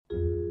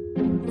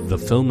The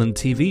Film and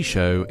TV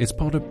Show is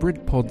part of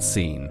Britpod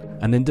Scene,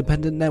 an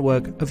independent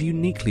network of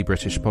uniquely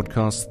British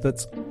podcasts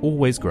that's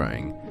always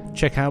growing.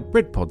 Check out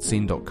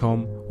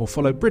BritpodScene.com or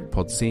follow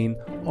Britpod Scene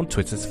on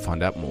Twitter to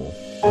find out more.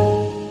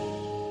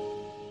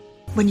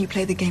 When you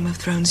play the Game of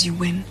Thrones, you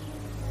win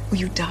or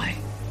you die.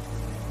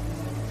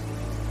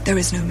 There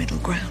is no middle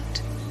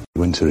ground.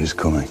 Winter is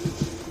coming.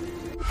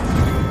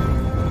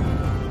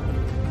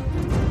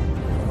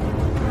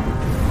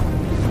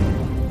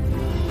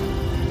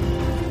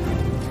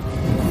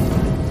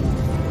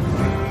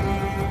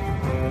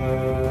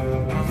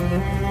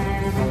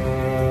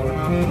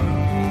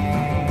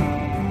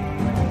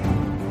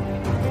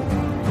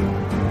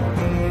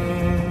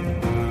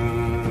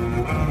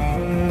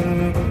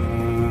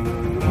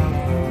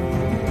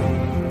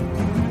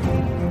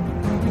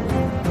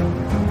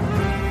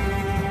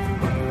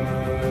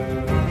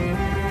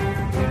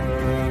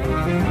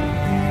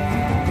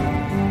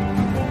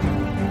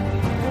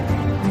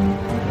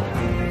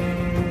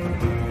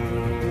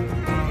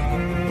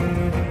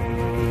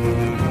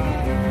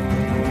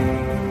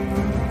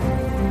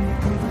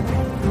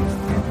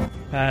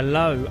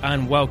 Hello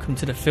and welcome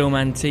to the Film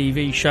and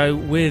TV Show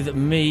with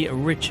me,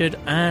 Richard,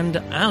 and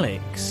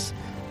Alex.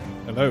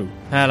 Hello.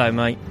 Hello,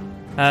 mate.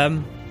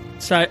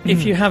 So,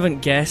 if you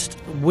haven't guessed,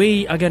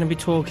 we are going to be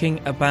talking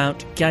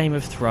about Game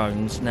of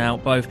Thrones. Now,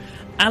 both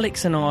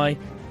Alex and I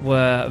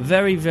were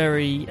very,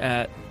 very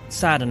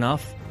sad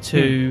enough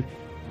to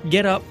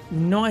get up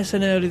nice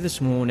and early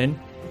this morning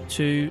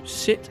to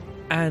sit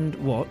and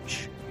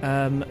watch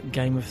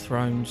Game of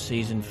Thrones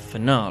season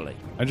finale.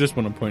 I just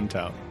want to point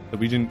out that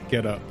we didn't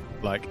get up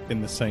like in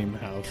the same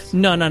house.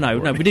 No.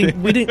 We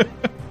didn't.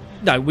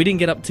 No, we didn't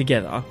get up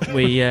together.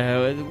 We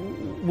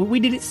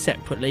did it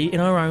separately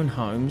in our own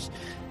homes,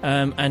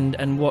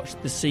 and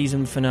watched the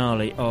season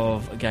finale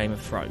of Game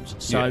of Thrones.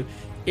 So,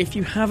 if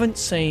you haven't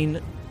seen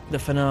the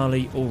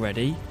finale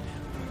already,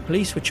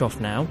 please switch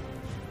off now.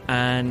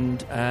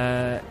 And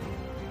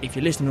if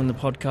you're listening on the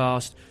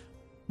podcast,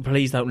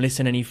 please don't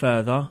listen any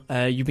further.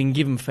 You've been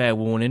given fair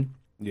warning.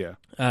 Yeah.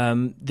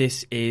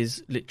 This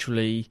is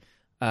literally.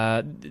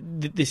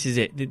 This is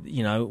it.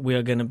 You know, we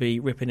are going to be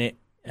ripping it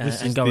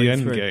this and is going the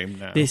end through. Game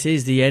now. This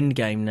is the end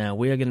game now.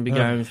 We are going to be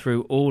going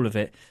through all of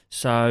it.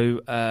 So,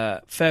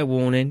 fair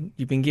warning.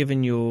 You've been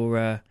given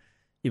your,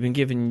 you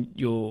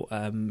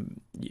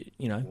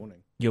know,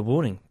 Warning. your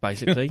warning,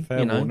 basically. Fair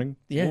you know? warning.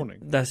 Yeah, Warning.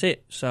 that's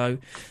it. So,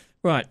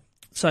 right.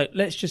 So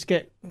let's just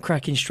get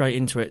cracking straight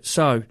into it.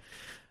 So,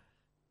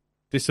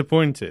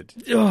 Disappointed.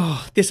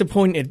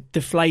 disappointed,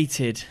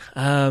 deflated.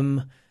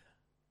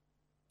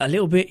 A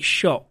little bit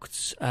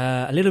shocked,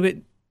 a little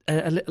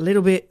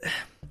bit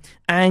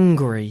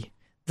angry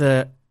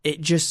that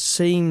it just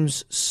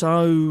seems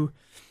so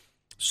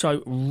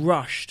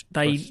rushed.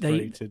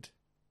 Frustrated.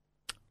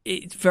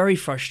 It's very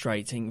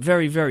frustrating,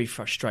 very, very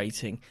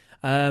frustrating.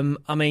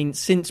 I mean,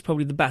 since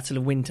probably the Battle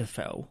of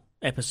Winterfell,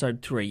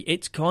 episode 3,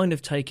 it's kind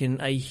of taken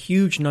a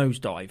huge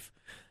nosedive.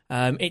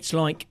 It's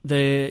like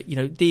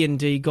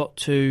D&D got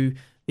to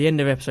the end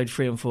of episode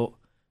 3 and thought,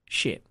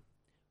 shit,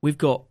 we've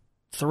got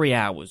 3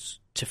 hours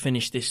to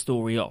finish this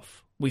story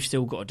off. We've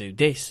still got to do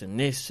this and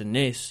this and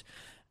this.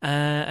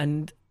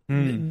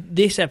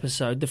 This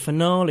episode, the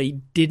finale,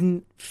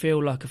 didn't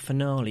feel like a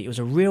finale. It was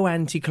a real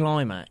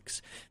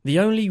anticlimax. The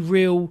only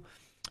real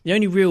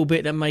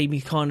bit that made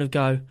me kind of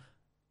go,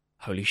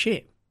 holy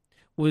shit,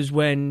 was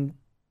when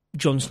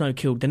Jon Snow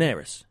killed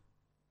Daenerys.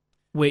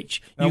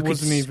 Which that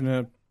wasn't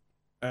even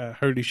a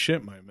holy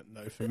shit moment,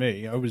 though, for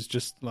me. I was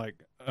just like,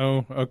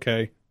 oh,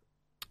 okay.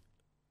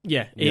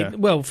 Yeah.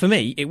 Well, for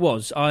me, it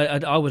was.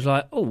 I was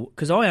like, oh,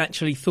 because I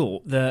actually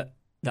thought that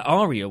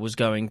Arya was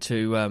going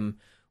to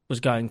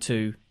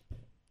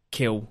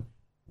kill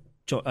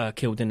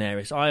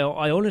Daenerys.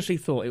 I honestly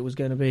thought it was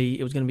going to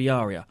be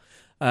Arya.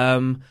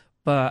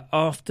 But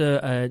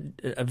after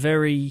a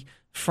very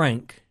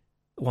frank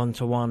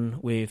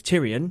 1-to-1 with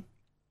Tyrion,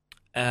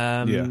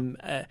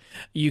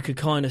 you could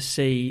kind of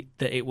see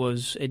that it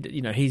was,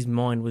 his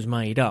mind was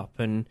made up,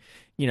 and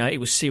it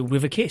was sealed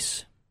with a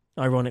kiss.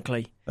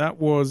 Ironically, that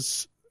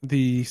was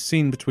the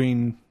scene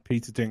between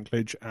Peter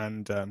Dinklage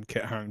and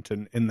Kit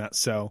Harington in that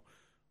cell,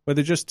 where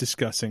they're just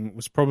discussing.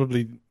 Was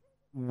probably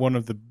one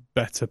of the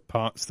better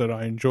parts that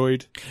I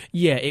enjoyed.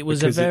 Yeah, it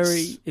was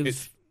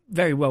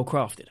very well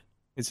crafted.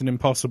 It's an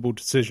impossible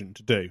decision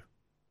to do.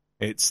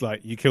 It's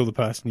like you kill the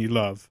person you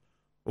love,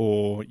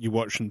 or you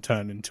watch them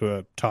turn into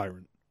a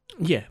tyrant.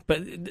 Yeah,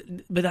 but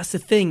that's the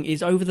thing,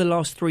 is over the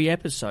last 3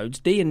 episodes,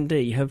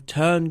 D&D have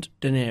turned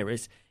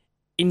Daenerys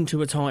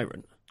into a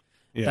tyrant.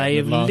 Yeah, they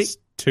have the last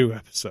 2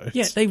 episodes.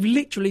 Yeah, they've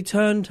literally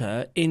turned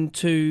her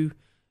into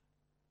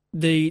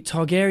the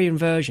Targaryen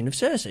version of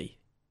Cersei.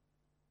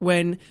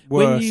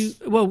 Worse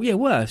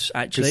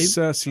actually. Because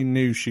Cersei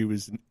knew she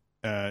was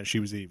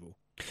evil.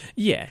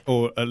 Yeah,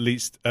 or at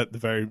least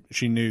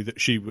she knew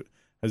that she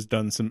has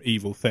done some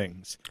evil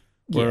things.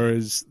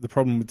 Whereas the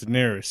problem with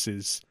Daenerys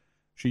is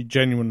she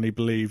genuinely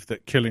believed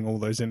that killing all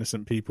those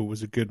innocent people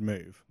was a good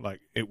move.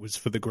 Like, it was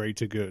for the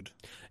greater good.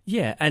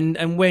 Yeah,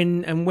 and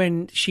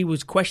when she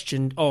was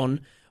questioned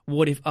on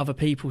what if other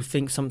people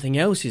think something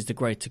else is the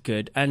greater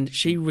good? And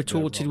she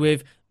retorted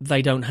with,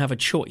 they don't have a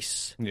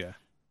choice. Yeah.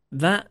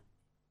 That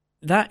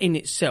in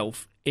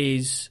itself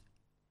is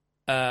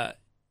that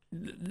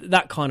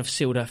kind of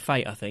sealed her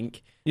fate, I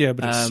think. Yeah,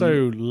 but it's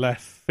so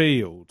left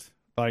field.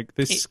 Like,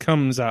 this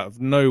comes out of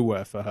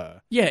nowhere for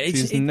her. Yeah,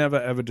 she's never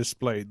ever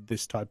displayed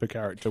this type of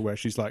character where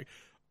she's like,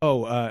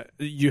 "Oh,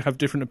 you have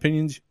different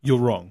opinions. You're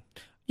wrong."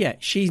 Yeah,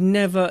 she's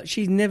never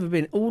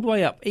been all the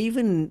way up.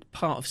 Even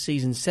part of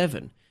season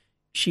 7,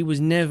 she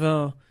was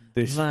never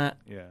that.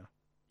 Yeah,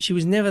 she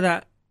was never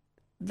that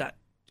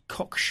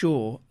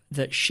cocksure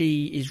that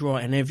she is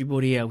right and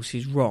everybody else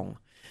is wrong.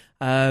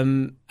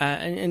 And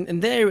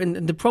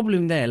the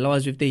problem there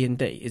lies with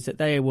D&D is that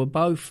they were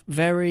both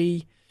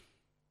very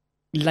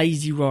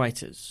lazy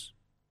writers.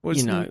 Well,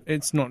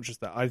 it's not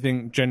just that. I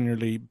think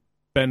generally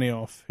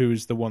Benioff, who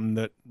is the one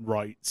that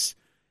writes,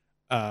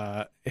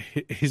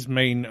 his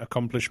main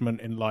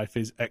accomplishment in life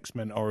is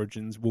X-Men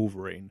Origins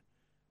Wolverine.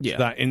 Yeah, so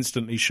that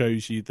instantly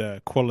shows you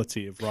the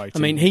quality of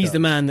writing. I mean, he's the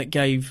man that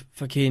gave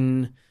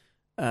fucking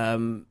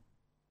Ryan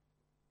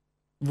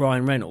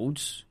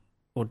Reynolds,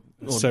 or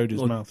sewed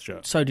his mouth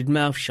shut. Sewed his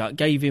mouth shut.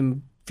 Gave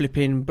him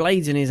flipping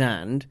blades in his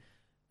hand,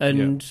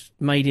 and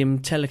made him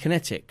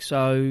telekinetic.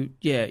 So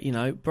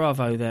yeah,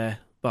 bravo there,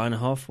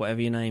 Beinhoff,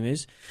 whatever your name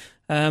is.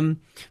 But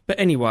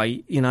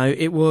anyway,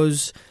 it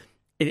was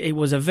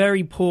a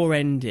very poor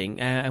ending,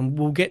 and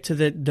we'll get to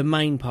the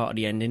main part of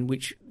the ending,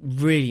 which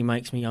really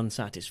makes me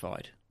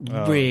unsatisfied.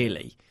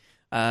 Really.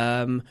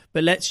 But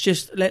let's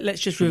just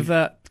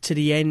revert to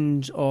the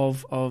end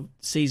of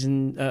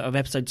season of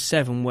episode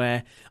 7,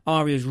 where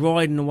Arya's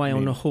riding away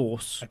on a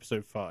horse.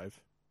 Episode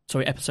 5.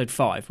 Sorry, episode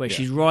 5, where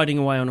she's riding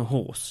away on a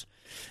horse,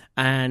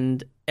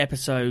 and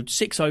episode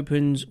 6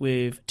 opens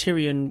with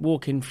Tyrion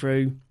walking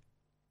through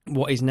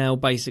what is now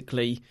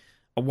basically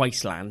a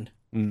wasteland,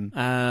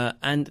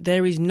 and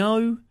there is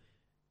no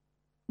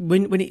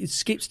when it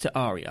skips to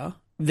Arya,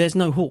 there's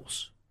no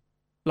horse.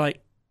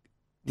 Like,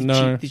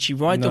 did she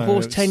ride the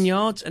horse 10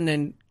 yards and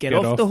then get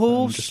off the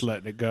horse and just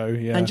let it go?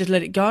 Yeah, and just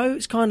let it go.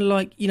 It's kind of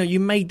like, you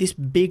made this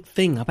big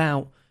thing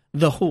about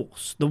the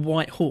horse, the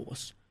white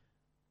horse,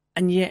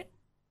 and yet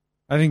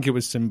I think it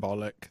was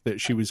symbolic that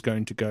she was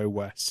going to go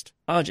west.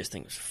 I just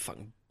think it was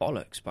fucking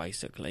bollocks,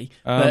 basically.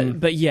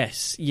 But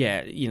yes,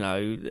 yeah,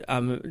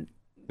 that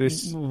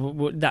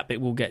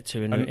bit we'll get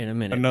to in a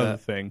minute. Another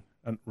thing,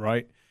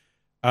 right?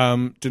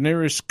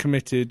 Daenerys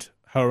committed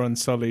her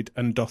Unsullied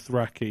and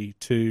Dothraki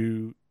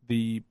to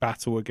the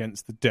battle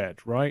against the dead,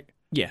 right?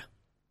 Yeah.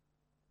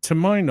 To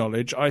my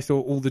knowledge, I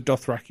thought all the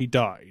Dothraki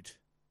died,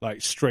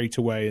 like, straight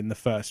away in the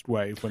first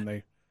wave when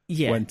they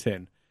went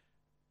in.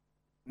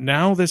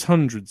 Now there's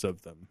hundreds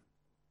of them.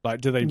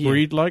 Like, do they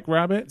breed like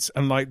rabbits?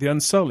 And like the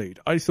Unsullied,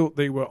 I thought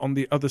they were on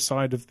the other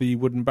side of the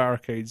wooden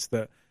barricades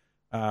that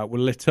were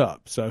lit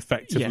up, so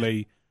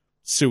effectively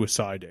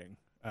suiciding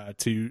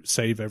to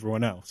save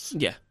everyone else.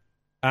 Yeah.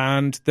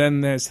 And then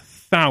there's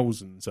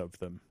thousands of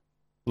them.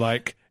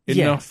 Like,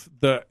 enough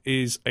that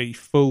is a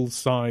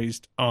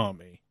full-sized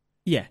army.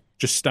 Yeah.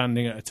 Just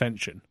standing at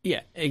attention.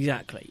 Yeah,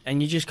 exactly.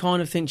 And you just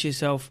kind of think to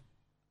yourself,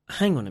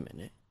 hang on a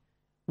minute.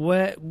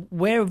 Where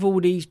have all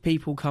these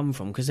people come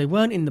from? Because they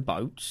weren't in the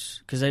boats,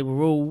 because they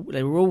were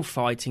all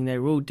fighting, they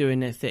were all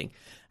doing their thing.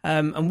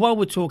 And while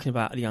we're talking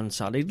about the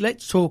Unsullied,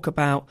 let's talk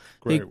about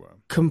the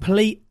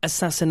complete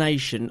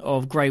assassination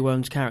of Grey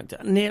Worm's character.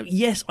 Now,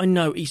 yes, I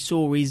know he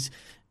saw his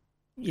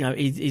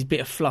bit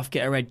of fluff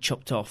get her head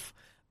chopped off,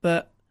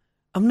 but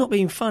I'm not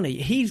being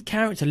funny. His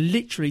character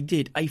literally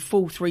did a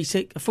full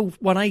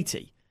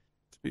 180.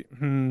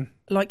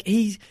 Like,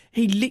 he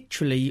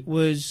literally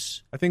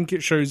was. I think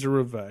it shows a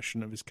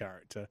reversion of his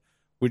character,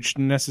 which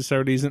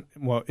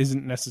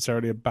isn't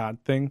necessarily a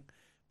bad thing,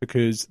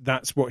 because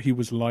that's what he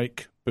was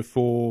like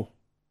before.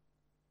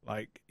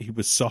 Like, he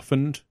was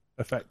softened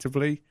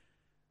effectively.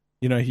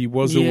 He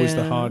was always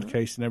the hard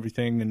case and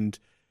everything, and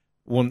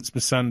once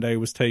Missandei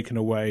was taken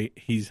away,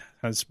 he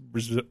has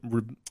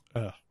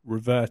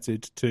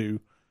reverted to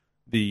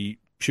the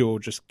pure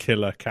just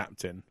killer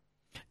captain.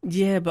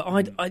 Yeah, but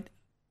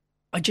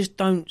I just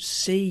don't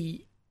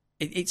see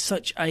it. It's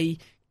such a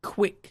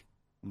quick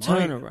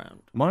turnaround.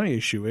 My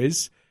issue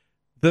is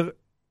that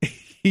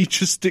he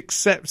just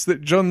accepts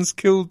that Jon's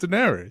killed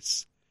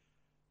Daenerys.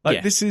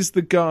 Like, this is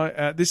the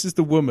guy, this is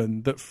the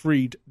woman that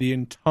freed the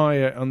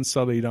entire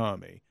Unsullied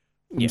army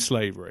from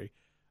slavery,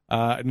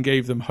 and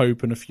gave them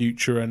hope and a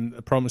future and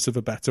a promise of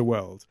a better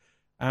world.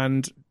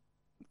 And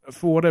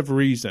for whatever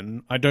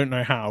reason, I don't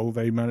know how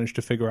they managed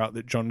to figure out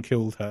that Jon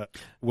killed her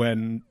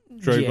when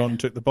Drogon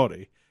took the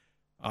body.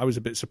 I was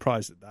a bit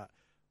surprised at that.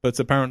 But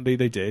apparently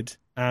they did,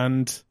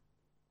 and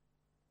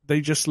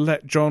they just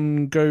let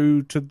Jon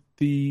go to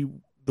the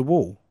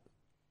wall.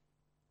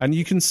 And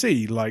you can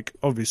see, like,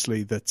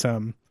 obviously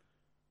that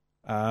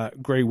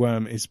Grey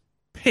Worm is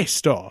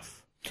pissed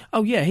off.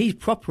 Oh yeah, he's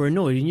proper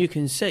annoyed, and you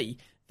can see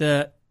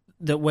that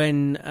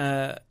when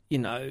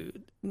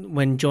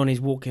when Jon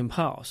is walking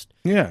past.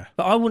 Yeah.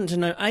 But I want to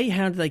know, A,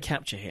 how did they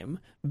capture him?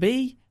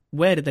 B,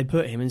 where did they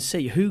put him? And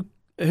C, who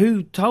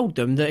who told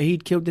them that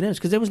he'd killed Daenerys?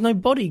 Because there was no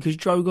body because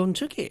Drogon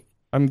took it.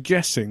 I'm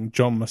guessing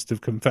Jon must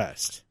have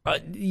confessed.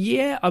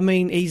 Yeah, I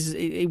mean,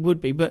 it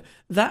would be, but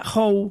that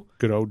whole...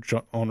 Good old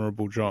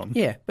Honourable Jon.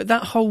 Yeah, but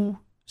that whole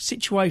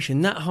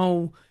situation, that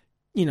whole,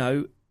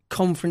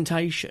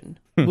 confrontation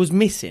was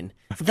missing.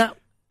 That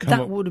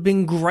would have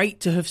been great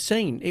to have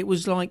seen. It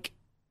was like,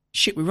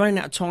 shit, we're running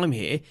out of time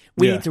here.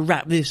 We need to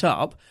wrap this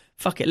up.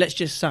 Fuck it, let's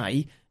just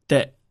say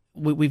that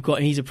we've got,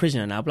 and he's a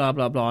prisoner now, blah,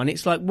 blah, blah. And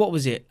it's like, what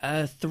was it,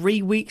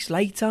 3 weeks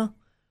later?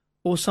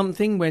 Or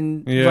something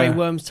when Grey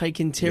Worm's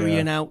taking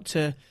Tyrion out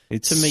to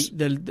meet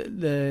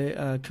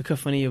the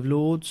cacophony of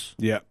lords.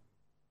 Yeah,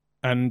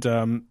 and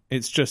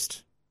it's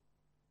just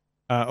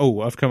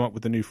I've come up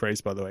with a new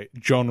phrase, by the way.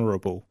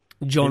 Jonorable.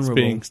 It's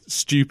being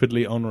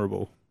stupidly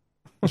honourable.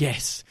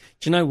 Yes.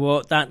 Do you know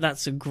what?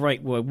 That's a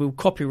great word. We'll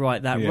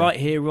copyright that right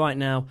here, right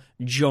now.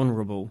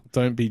 Jonorable.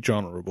 Don't be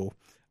Jonorable.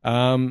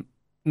 No,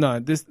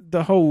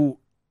 the whole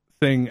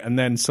thing, and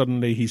then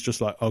suddenly he's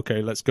just like,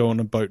 okay, let's go on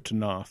a boat to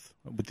Narth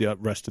with the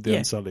rest of the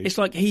Unsullied. It's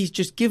like he's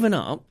just given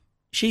up.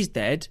 She's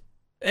dead.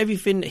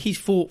 Everything that he's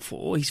fought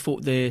for, he's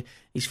fought the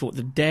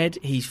dead.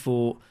 He's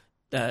fought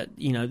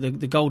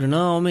the Golden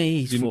Army.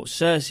 He's fought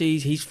Cersei.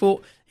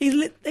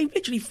 They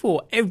literally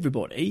fought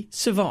everybody,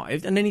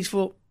 survived, and then he's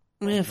fought.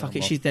 Yeah, fuck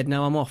it, she's dead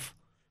now. I'm off.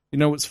 You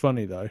know what's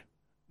funny though?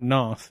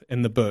 Narth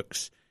in the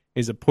books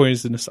is a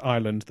poisonous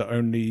island that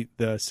only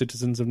the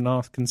citizens of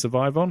Narth can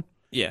survive on.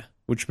 Yeah.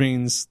 Which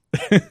means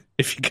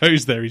if he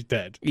goes there, he's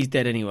dead. He's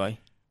dead anyway.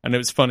 And it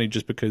was funny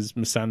just because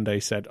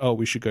Missandei said, oh,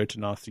 we should go to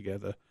Narth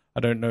together. I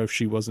don't know if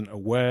she wasn't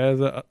aware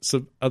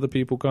that other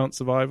people can't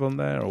survive on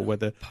there or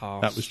whether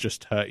that was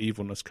just her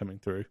evilness coming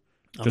through.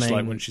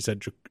 Like when she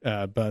said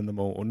burn them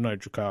all. Or no,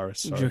 Dracarys.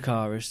 Sorry.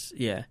 Dracarys,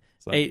 yeah.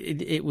 Like,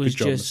 it was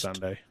good job, just...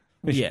 Missandei.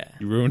 Yeah.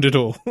 You ruined it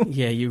all.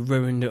 Yeah, you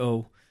ruined it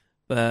all.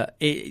 But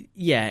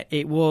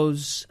it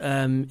was...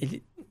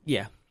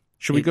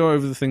 Should we go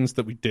over the things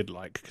that we did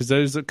like? Because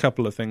there's a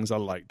couple of things I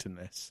liked in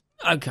this.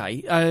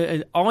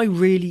 Okay. I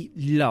really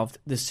loved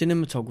the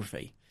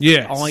cinematography.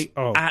 Yes. I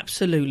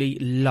absolutely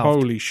loved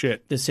Holy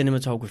shit. the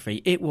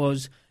cinematography. It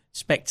was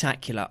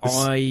spectacular.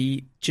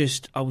 I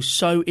was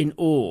so in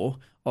awe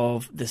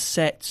of the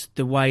sets,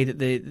 the way that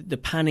the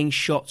panning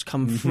shots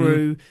come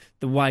through,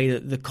 the way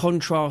that the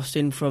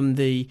contrasting from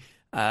the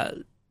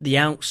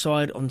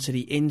outside onto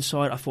the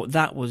inside. I thought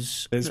that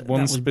was There's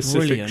one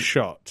specific brilliant.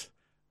 shot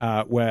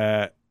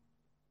where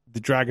the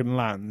dragon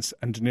lands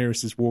and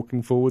Daenerys is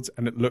walking forwards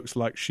and it looks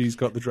like she's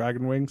got the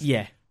dragon wings.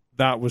 Yeah.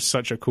 That was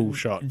such a cool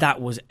shot. That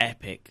was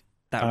epic.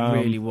 That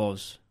really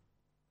was.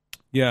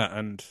 Yeah,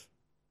 and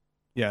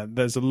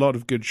there's a lot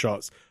of good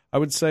shots. I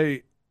would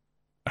say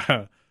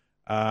one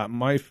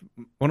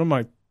of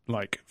my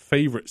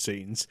favorite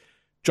scenes,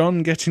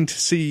 Jon getting to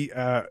see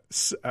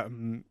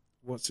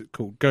what's it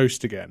called?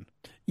 Ghost again.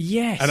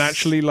 Yes. And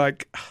actually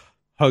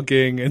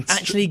hugging and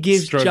actually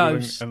gives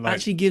Ghost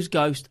and, gives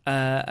Ghost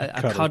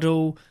a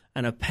cuddle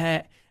and a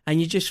pet,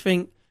 and you just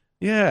think,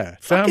 yeah,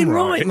 fucking damn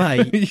right,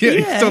 mate.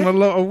 He's done a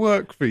lot of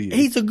work for you.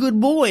 He's a good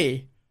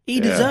boy.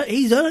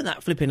 He's earned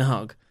that flipping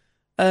hug.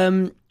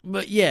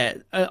 But yeah,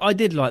 I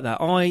did like that.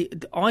 I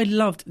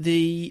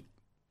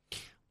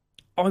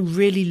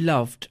really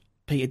loved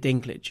Peter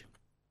Dinklage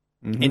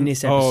in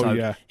this episode. Oh,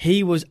 yeah.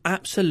 He was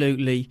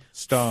absolutely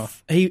star.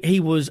 He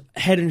was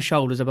head and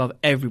shoulders above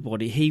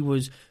everybody. He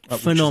was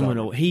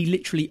phenomenal. He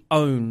literally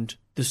owned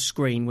the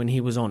screen when he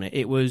was on it.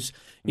 It was,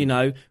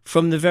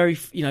 from the very,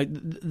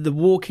 the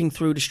walking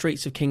through the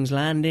streets of King's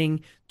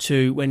Landing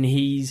to when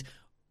he's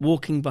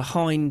walking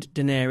behind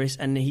Daenerys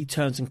and he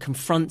turns and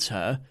confronts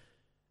her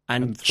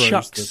and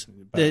chucks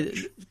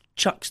the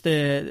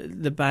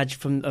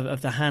badge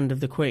of the hand of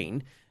the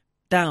Queen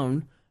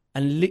down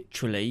and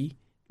literally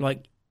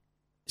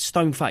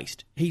stone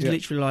faced. He's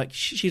literally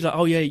she's like,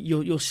 oh yeah,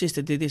 your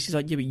sister did this. He's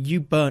like, yeah, but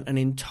you burnt an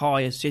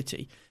entire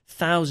city,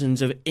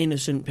 thousands of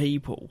innocent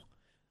people.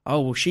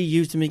 Oh well, she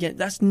used him again.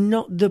 That's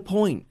not the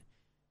point.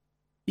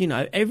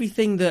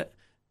 Everything that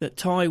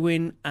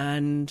Tywin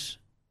and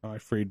I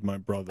freed my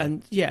brother,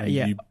 and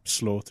you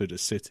slaughtered a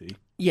city.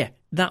 Yeah,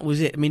 that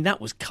was it. I mean, that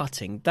was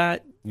cutting.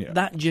 That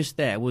just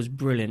there was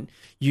brilliant.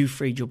 You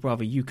freed your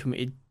brother. You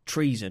committed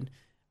treason.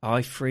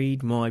 I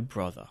freed my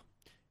brother.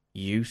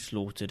 You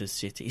slaughtered a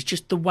city. It's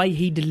just the way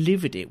he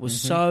delivered it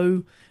was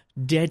so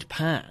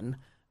deadpan.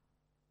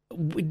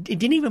 It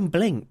didn't even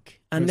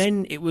blink. And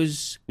then it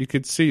was... You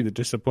could see the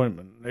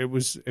disappointment. It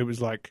was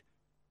like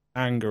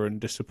anger and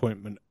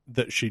disappointment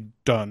that she'd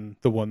done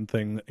the one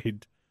thing that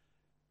he'd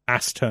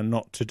asked her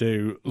not to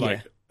do.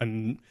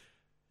 And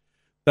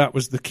that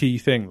was the key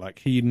thing.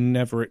 He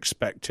never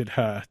expected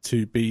her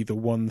to be the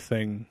one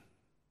thing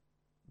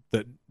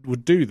that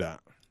would do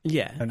that.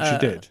 Yeah. And she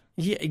did.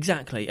 Yeah,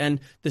 exactly. And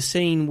the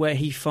scene where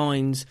he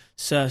finds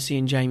Cersei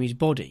and Jaime's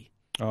body.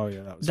 Oh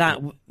yeah,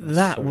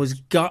 that was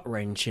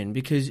gut-wrenching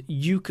because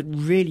you could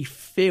really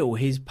feel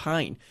his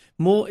pain.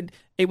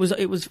 It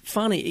was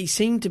funny. He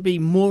seemed to be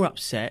more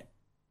upset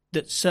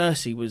that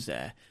Cersei was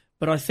there,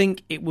 but I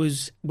think it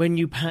was when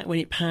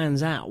it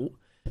pans out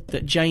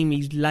that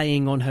Jaime's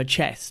laying on her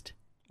chest.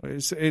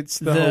 It's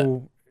the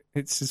whole.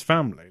 It's his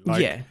family.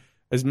 Like, yeah.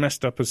 as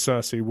messed up as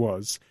Cersei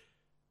was,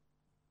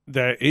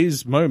 there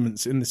is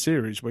moments in the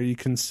series where you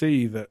can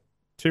see that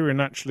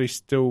Tyrion actually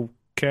still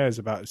cares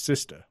about his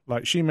sister.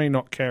 Like, she may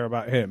not care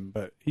about him,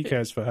 but he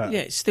cares for her.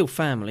 Yeah, it's still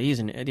family,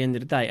 isn't it, at the end of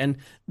the day? And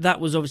that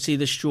was obviously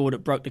the straw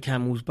that broke the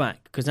camel's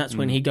back, because that's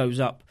when he goes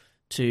up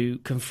to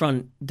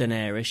confront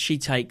Daenerys. She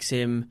takes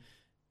him,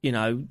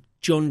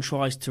 Jon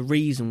tries to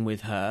reason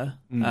with her.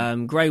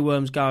 Grey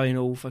Worm's going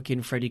all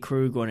fucking Freddy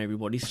Krueger on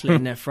everybody,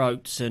 slitting their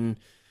throats and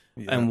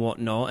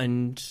whatnot.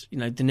 And,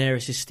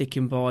 Daenerys is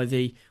sticking by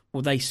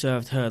they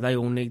served her, they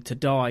all need to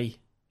die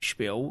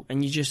spiel.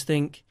 And you just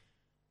think,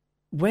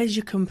 where's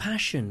your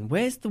compassion?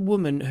 Where's the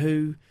woman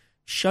who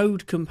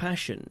showed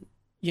compassion?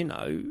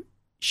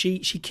 She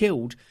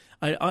killed.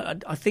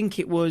 I think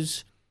it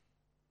was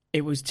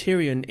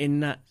Tyrion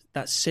in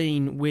that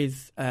scene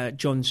with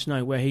Jon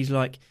Snow where he's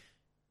like,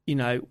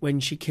 when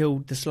she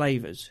killed the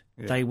slavers,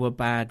 they were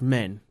bad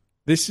men.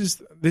 This is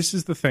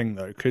the thing,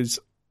 though, because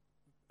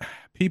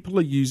people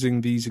are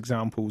using these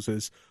examples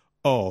as,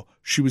 oh,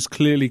 she was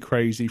clearly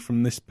crazy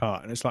from this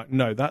part. And it's like,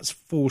 no, that's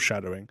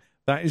foreshadowing.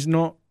 That is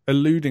not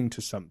alluding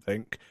to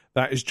something.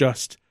 That is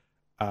just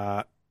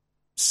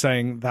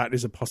saying that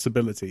is a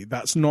possibility.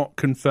 That's not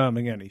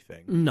confirming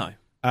anything. No.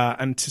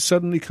 And to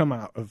suddenly come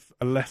out of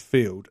a left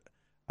field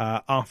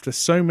after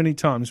so many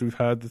times we've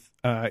heard,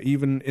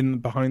 even in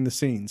behind the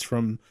scenes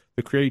from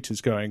the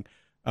creators going,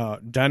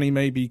 Dany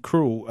may be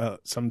cruel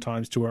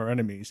sometimes to her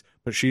enemies,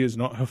 but she is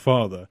not her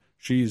father.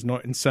 She is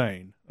not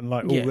insane. And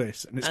all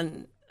this.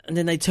 And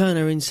then they turn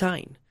her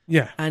insane.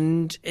 Yeah.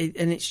 And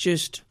it's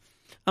just,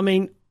 I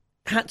mean,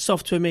 hats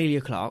off to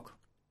Emilia Clarke.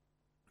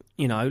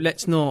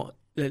 Let's not,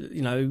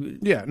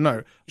 Yeah,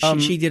 no.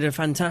 She did a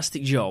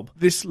fantastic job.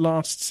 This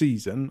last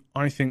season,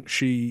 I think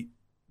she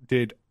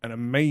did an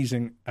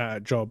amazing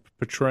job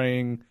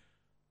portraying,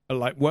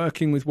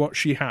 working with what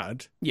she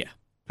had. Yeah.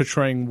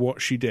 Portraying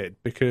what she did,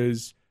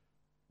 because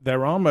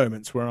there are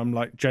moments where I'm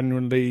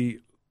genuinely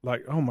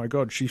oh my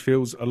God, she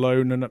feels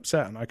alone and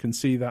upset, and I can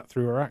see that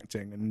through her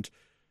acting. And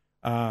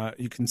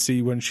you can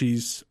see when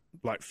she's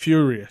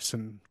furious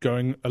and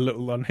going a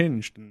little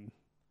unhinged, and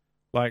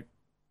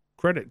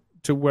credit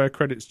to where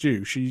credit's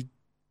due. She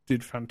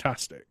did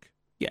fantastic.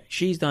 Yeah,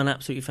 she's done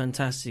absolutely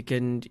fantastic,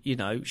 and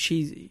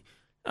she's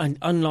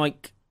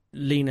unlike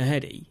Lena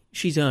Headey,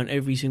 she's earned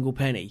every single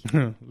penny.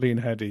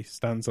 Lena Headey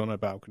stands on a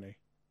balcony,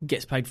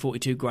 gets paid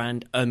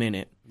 $42,000 a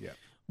minute. Yeah,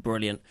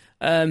 brilliant.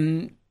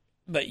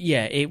 But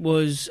yeah, it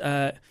was.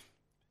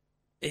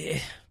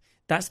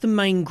 That's the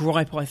main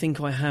gripe I think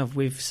I have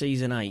with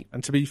season 8.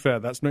 And to be fair,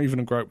 that's not even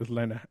a gripe with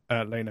Lena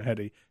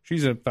Headey.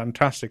 She's a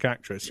fantastic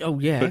actress. Oh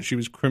yeah, but she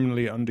was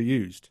criminally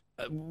underused.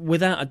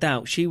 Without a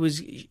doubt, she was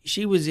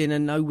in a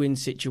no-win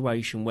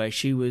situation where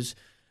she was,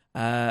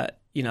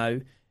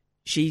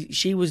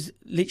 she was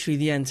literally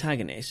the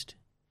antagonist.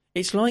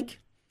 It's like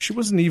she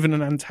wasn't even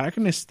an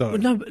antagonist though.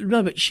 No,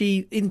 but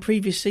she in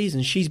previous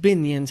seasons she's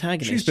been the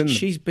antagonist.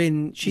 She's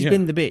been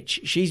the bitch.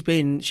 She's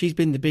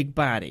been the big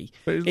baddie.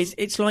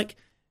 It's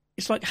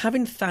like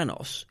having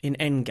Thanos in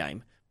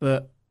Endgame,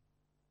 but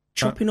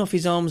chopping off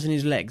his arms and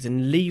his legs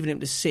and leaving him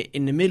to sit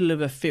in the middle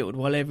of a field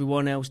while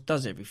everyone else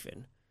does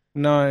everything.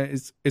 No,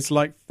 it's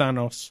like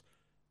Thanos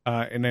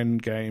in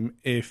Endgame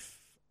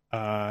if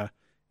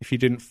he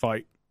didn't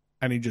fight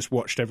and he just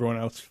watched everyone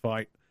else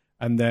fight,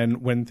 and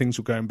then when things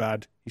were going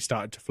bad, he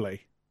started to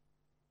flee.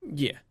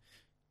 Yeah.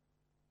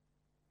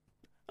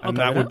 And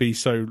that would be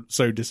so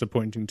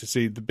disappointing to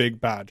see the big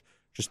bad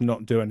just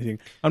not do anything.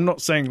 I'm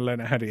not saying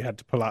Lena Headey had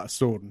to pull out a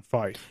sword and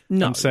fight.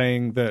 No. I'm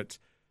saying that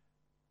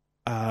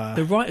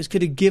the writers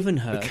could have given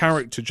her... The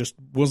character just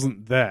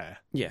wasn't there.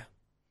 Yeah.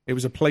 It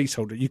was a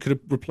placeholder. You could have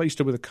replaced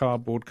her with a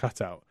cardboard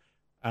cutout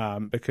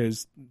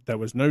because there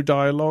was no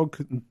dialogue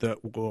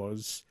that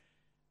was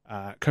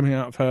coming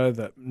out of her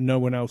that no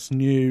one else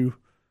knew.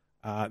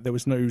 There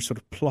was no sort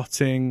of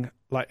plotting.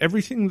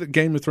 Everything that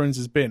Game of Thrones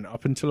has been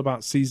up until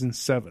about season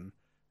 7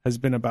 has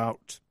been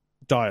about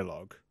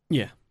dialogue.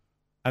 Yeah.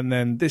 And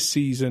then this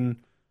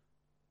season,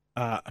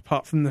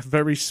 apart from the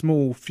very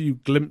small few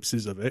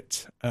glimpses of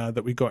it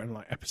that we got in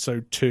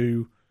episode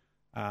 2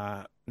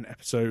 and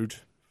episode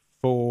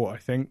 4, I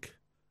think,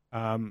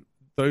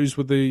 those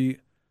were the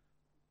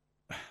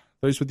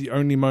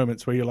only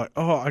moments where you're like,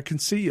 oh, I can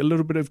see a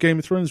little bit of Game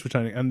of Thrones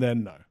returning, and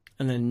then no.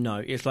 And then no.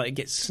 It's like it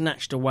gets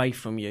snatched away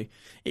from you.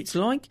 It's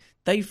like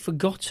they've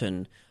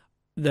forgotten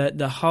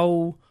the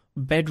whole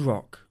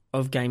bedrock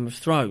of Game of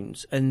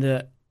Thrones, and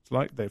that it's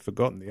like they've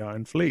forgotten the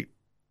Iron Fleet.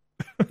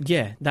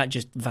 Yeah, that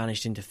just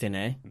vanished into thin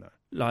air.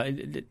 No.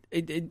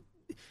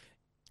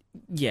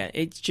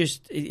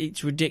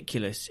 It's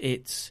ridiculous.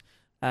 It's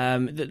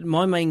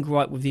my main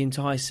gripe with the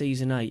entire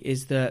season 8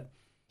 is that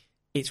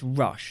it's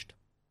rushed.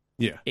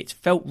 Yeah, it's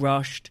felt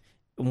rushed,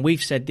 and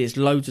we've said this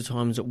loads of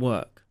times at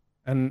work.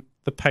 And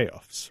the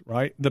payoffs,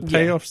 right? The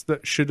payoffs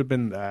that should have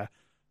been there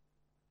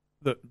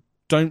that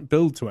don't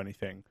build to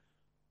anything.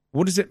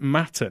 What does it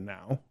matter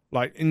now?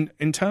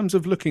 In terms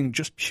of looking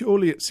just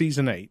purely at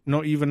season 8,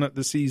 not even at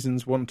the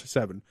seasons 1 to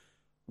 7,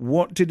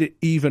 what did it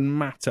even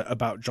matter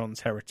about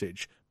Jon's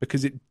heritage?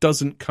 Because it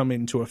doesn't come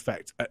into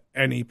effect at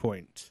any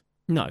point.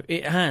 No,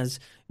 it has.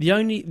 The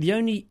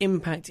only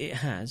impact it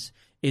has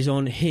is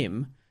on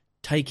him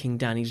taking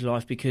Dany's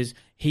life because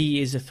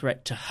he is a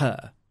threat to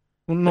her.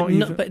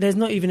 Well, but there's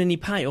not even any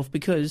payoff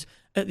because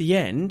at the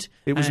end...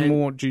 It was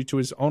more due to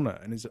his honour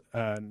and his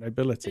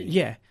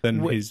nobility than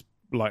his,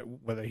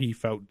 whether he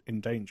felt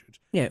endangered.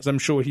 Yeah. Because I'm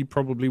sure he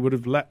probably would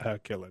have let her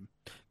kill him.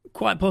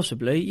 Quite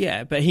possibly,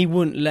 yeah. But he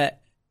wouldn't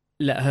let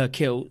her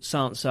kill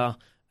Sansa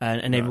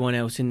and everyone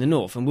else in the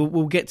north. And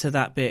we'll get to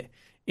that bit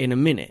in a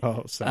minute.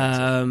 Oh,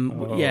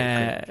 Sansa.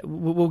 Yeah,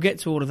 we'll get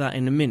to all of that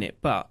in a minute.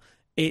 But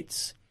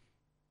it's...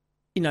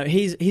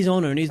 his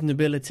honour and his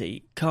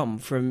nobility come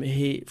from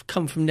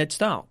Ned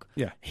Stark.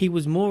 Yeah. He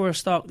was more a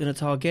Stark than a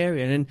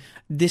Targaryen, and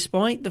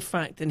despite the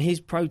fact and his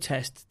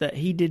protests that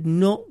he did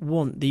not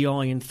want the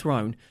Iron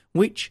Throne,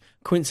 which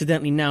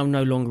coincidentally now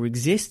no longer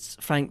exists,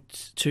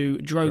 thanks to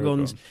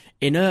Drogon's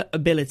inner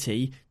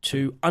ability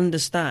to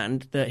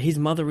understand that his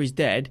mother is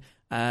dead,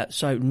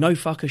 so no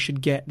fucker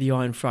should get the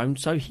Iron Throne,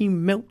 so he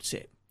melts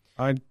it.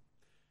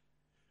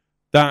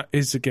 That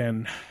is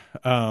again.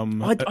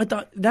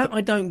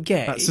 I don't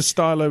get. That's a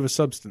style over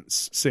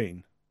substance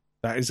scene.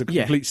 That is a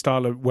complete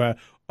style of where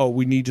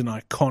we need an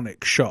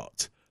iconic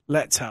shot.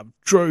 Let's have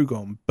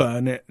Drogon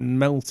burn it and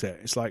melt it.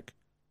 It's like,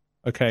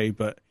 okay,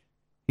 but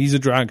he's a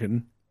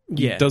dragon.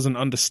 He doesn't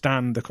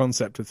understand the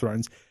concept of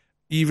thrones.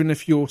 Even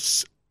if you're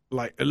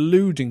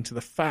alluding to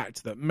the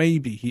fact that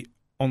maybe he,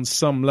 on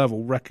some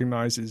level,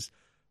 recognizes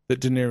that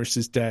Daenerys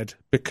is dead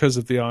because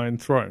of the Iron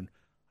Throne.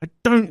 I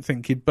don't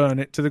think he'd burn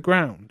it to the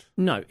ground.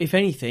 No, if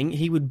anything,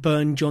 he would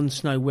burn Jon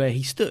Snow where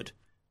he stood.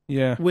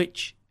 Yeah.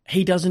 Which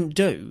he doesn't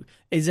do.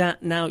 Is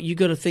that, now you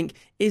got to think,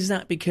 is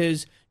that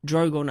because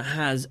Drogon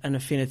has an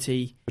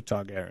affinity with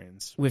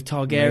Targaryens? With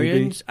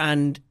Targaryens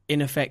and,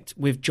 in effect,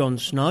 with Jon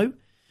Snow?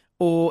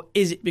 Or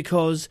is it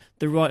because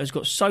the writers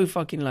got so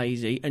fucking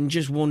lazy and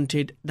just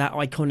wanted that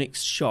iconic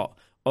shot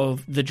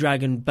of the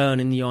dragon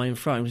burning the Iron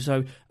Throne?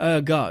 So,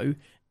 ergo,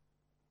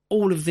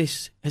 all of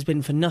this has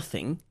been for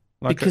nothing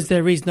because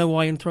there is no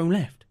Iron Throne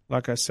left.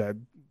 Like I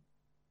said,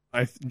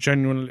 I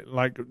genuinely,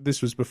 this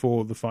was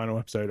before the final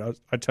episode,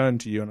 I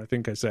turned to you and I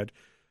think I said,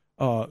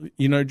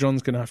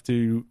 Jon's going to have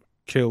to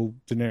kill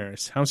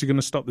Daenerys. How's he going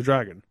to stop the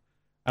dragon?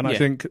 And I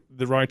think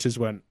the writers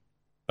went,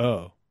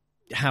 how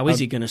is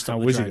he going to stop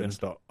the dragon? How is he going to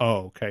stop? Oh,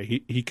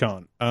 okay, he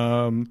can't.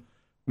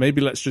 Maybe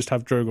let's just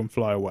have Drogon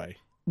fly away.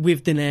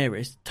 With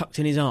Daenerys tucked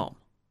in his arm.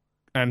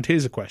 And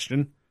here's a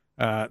question.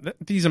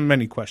 These are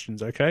many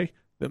questions, okay,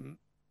 that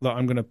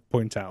I'm going to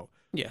point out.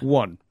 Yeah.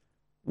 One,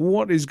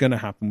 what is going to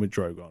happen with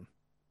Drogon?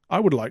 I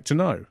would like to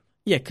know.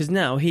 Yeah, because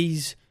now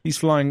he's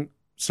flying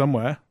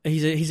somewhere.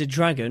 He's a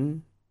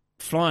dragon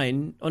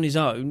flying on his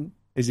own.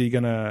 Is he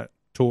going to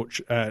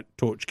torch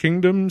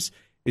kingdoms?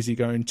 Is he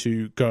going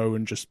to go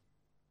and just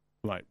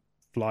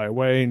fly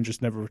away and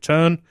just never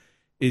return?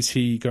 Is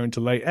he going to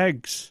lay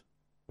eggs?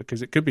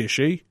 Because it could be a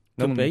she.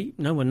 Could be.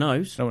 No one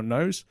knows. No one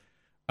knows.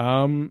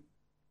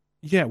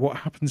 What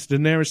happens to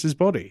Daenerys'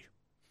 body?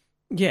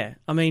 Yeah,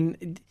 I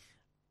mean...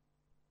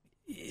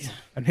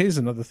 And here's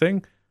another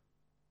thing.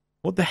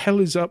 What the hell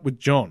is up with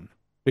Jon?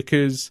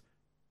 Because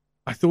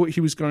I thought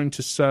he was going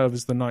to serve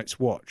as the Night's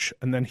Watch,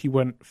 and then he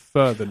went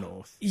further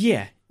north.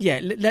 Yeah.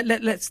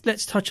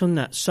 Let's touch on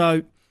that.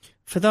 So,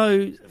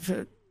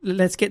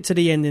 let's get to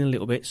the end in a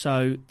little bit.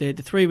 So, the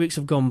 3 weeks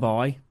have gone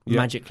by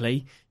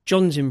magically.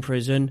 Jon's in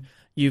prison.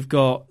 You've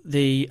got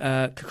the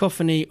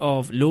cacophony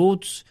of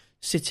lords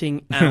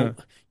sitting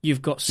out.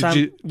 You've got Sam.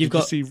 Did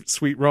you see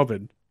Sweet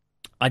Robin?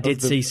 I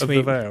did see Sweet.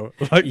 Of the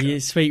Vale.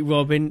 Sweet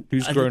Robin,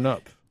 who's grown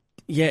up.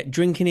 Yeah,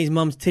 drinking his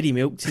mum's titty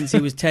milk since he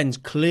was 10's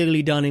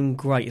clearly done him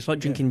great. It's like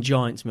drinking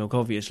Giant's milk,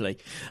 obviously.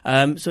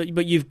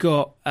 But you've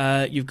got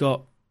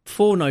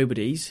 4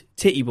 nobodies,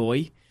 Titty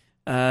Boy.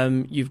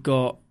 You've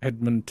got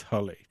Edmund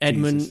Tully.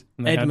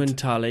 Edmund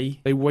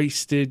Tully. They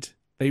wasted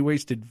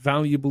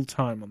valuable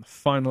time on the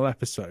final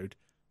episode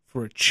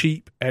for a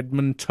cheap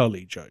Edmund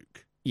Tully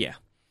joke. Yeah.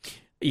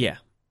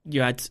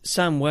 You had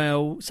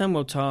Samuel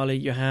Tarly.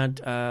 You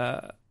had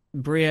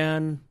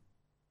Brienne.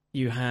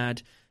 You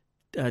had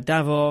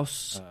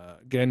Davos,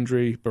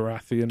 Gendry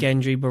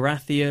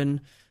Baratheon.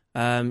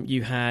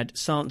 You had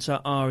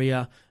Sansa,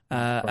 Arya,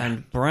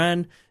 and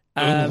Bran,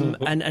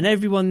 and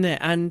everyone there,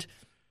 and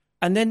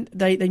then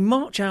they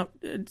march out.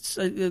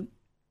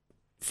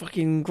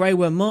 Fucking Grey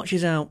Worm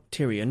marches out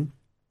Tyrion,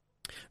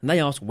 and they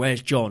ask,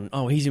 "Where's Jon?"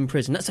 Oh, he's in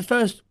prison. That's the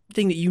first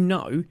thing that you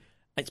know.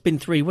 It's been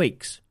 3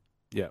 weeks.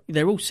 Yeah,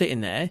 they're all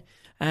sitting there,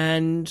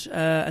 and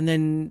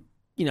then.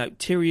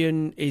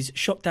 Tyrion is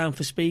shot down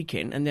for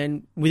speaking, and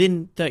then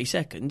within 30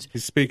 seconds...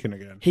 He's speaking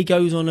again. He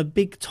goes on a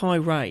big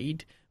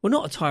tirade. Well,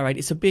 not a tirade.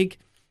 It's a big,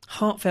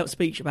 heartfelt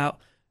speech about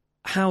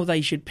how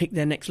they should pick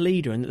their next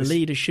leader and that the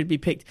leader should be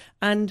picked.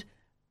 And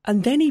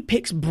then he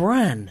picks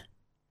Bran.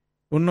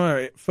 Well,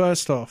 no,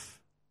 first off,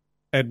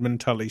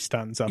 Edmund Tully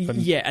stands up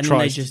and and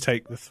tries to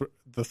take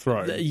the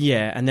throne.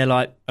 And they're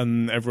like...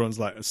 And everyone's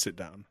like, sit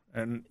down.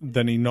 And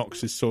then he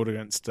knocks his sword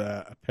against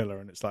a pillar,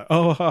 and it's like,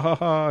 oh, ha, ha,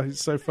 ha.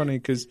 It's so funny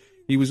because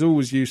he was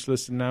always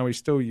useless, and now he's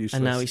still useless.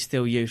 And now he's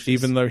still useless.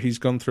 Even though he's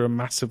gone through a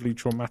massively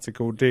traumatic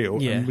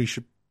ordeal, Yeah. and we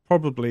should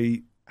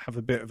probably have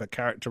a bit of a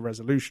character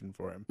resolution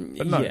for him.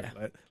 But no, Yeah,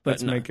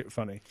 let's no. make it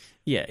funny.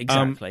 Yeah,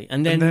 exactly.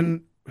 And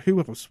then who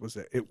else was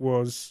it? It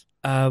was...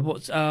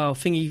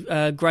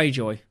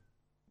 Greyjoy.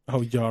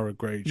 Oh, Yara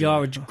Greyjoy.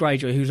 Yara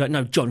Greyjoy, who's like,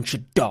 no, Jon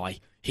should die.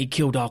 He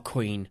killed our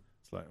queen.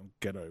 It's like, oh,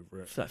 get over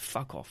it. It's like,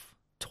 fuck off,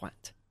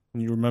 twat.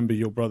 And you remember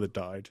your brother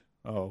died.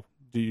 Oh,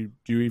 do you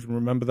even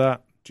remember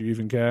that? Do you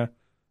even care?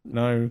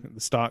 No,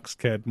 the Starks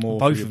cared more.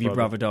 Both for of your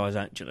brother dies,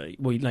 actually.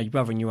 Well, no, your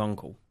brother and your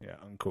uncle. Yeah,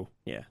 uncle.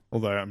 Yeah.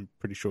 Although I'm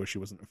pretty sure she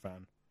wasn't a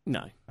fan.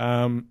 No.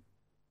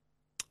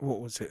 What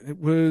was it? It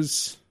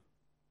was...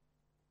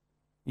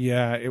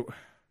 Yeah,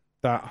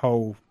 that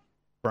whole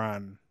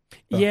Bran...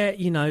 Yeah,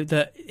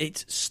 that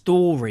it's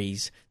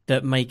stories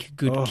that make a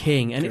good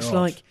king. And God. it's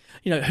like,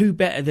 who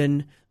better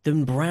than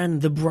Bran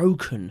the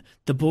Broken,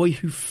 the boy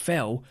who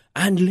fell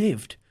and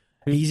lived?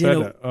 Who's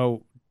better?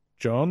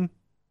 Jon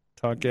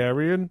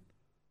Targaryen?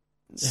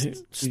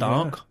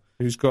 Stark. Yeah,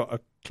 who's got a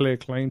clear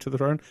claim to the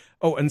throne.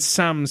 Oh, and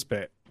Sam's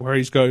bit, where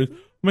he's goes,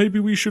 maybe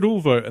we should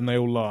all vote, and they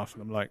all laugh.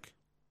 And I'm like,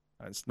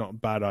 that's not a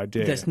bad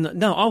idea.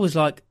 No, I was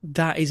like,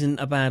 that isn't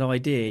a bad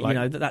idea.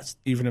 Like, that's...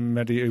 Even in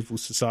medieval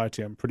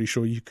society, I'm pretty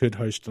sure you could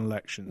host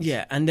elections.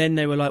 Yeah, and then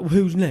they were like, well,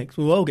 who's next?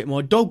 Well, I'll get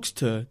my dogs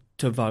to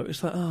vote.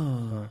 It's like,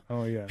 oh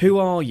yeah. Who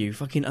are you?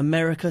 Fucking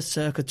America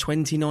circa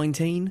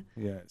 2019?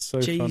 Yeah, it's so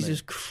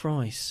Jesus funny.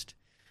 Christ.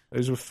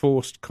 Those were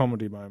forced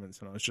comedy moments,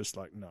 and I was just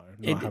like, no,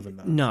 not having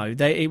that. No,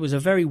 it was a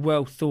very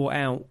well thought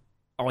out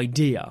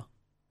idea,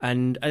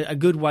 and a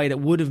good way that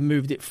would have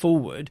moved it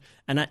forward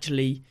and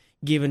actually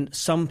given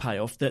some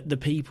payoff that the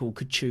people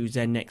could choose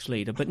their next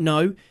leader. But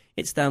no,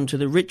 it's down to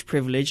the rich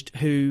privileged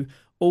who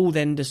all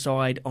then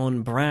decide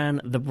on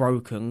Bran the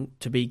Broken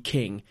to be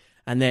king.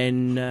 And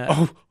then...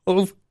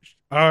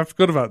 I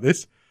forgot about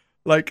this.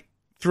 Like,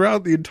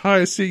 throughout the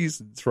entire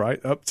seasons,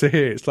 right, up to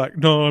here, it's like,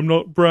 no, I'm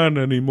not Bran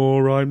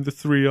anymore, I'm the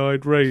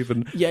three-eyed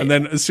raven. Yeah, and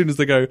then as soon as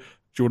they go, do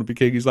you want to be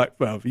king? He's like,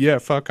 well, yeah,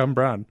 fuck, I'm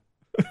Bran.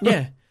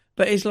 Yeah,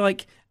 but it's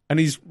like... And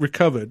he's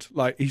recovered.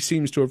 Like, he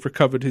seems to have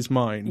recovered his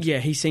mind. Yeah,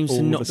 he seems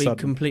to not be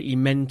completely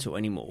mental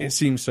anymore. It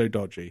seems so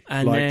dodgy.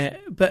 And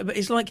but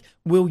it's like,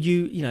 will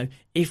you,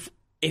 if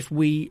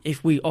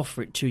we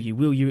offer it to you,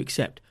 will you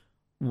accept?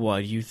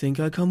 Why do you think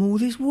I come all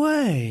this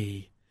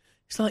way?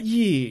 It's like,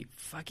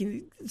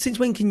 since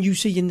when can you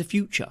see in the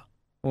future?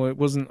 Well, it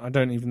wasn't, I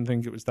don't even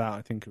think it was that.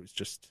 I think it was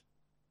just,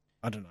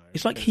 I don't know.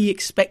 It's like he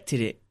expected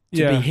it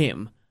to be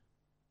him.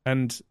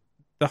 And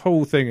the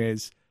whole thing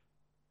is,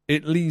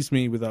 it leaves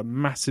me with a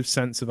massive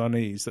sense of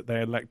unease that they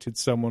elected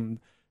someone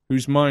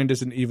whose mind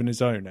isn't even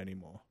his own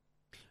anymore.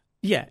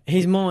 Yeah,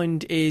 his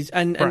mind is...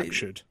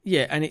 fractured.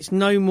 And it's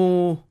no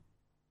more...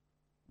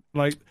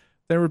 Like,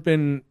 there have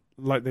been,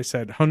 like they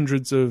said,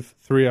 hundreds of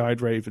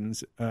three-eyed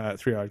ravens,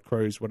 three-eyed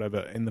crows,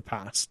 whatever, in the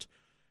past.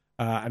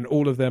 And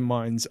all of their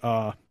minds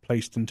are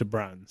placed into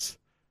Bran's.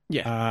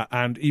 Yeah.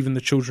 And even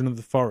the children of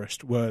the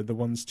forest were the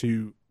ones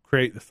to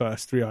create the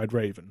first three-eyed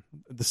raven,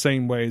 the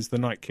same way as the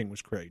Night King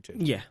was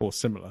created. Yeah. Or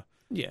similar.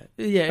 Yeah.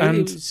 Yeah, and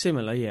it was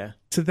similar, yeah.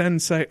 To then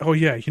say, oh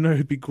yeah,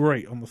 who'd be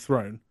great on the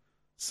throne?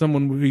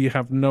 Someone who you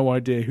have no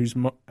idea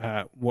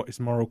what his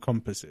moral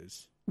compass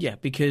is. Yeah,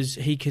 because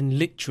he can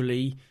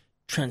literally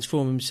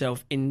transform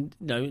himself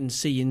and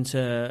see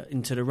into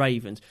the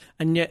ravens.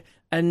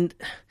 And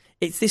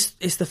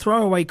it's the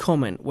throwaway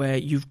comment where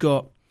you've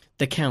got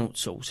the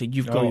council. So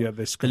you've got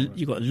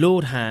you've got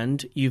Lord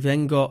Hand, you've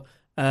then got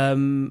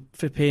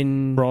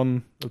flipping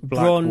Bronn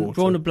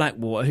of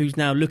Blackwater, who's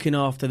now looking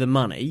after the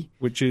money,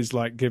 which is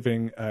like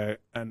giving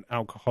an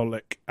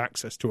alcoholic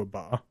access to a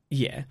bar.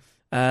 Yeah,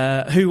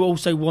 who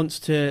also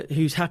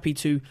who's happy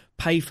to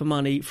pay for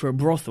money for a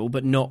brothel,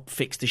 but not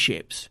fix the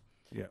ships.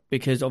 Yeah,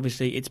 because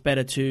obviously it's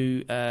better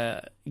to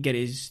get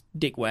his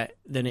dick wet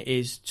than it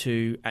is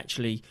to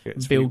actually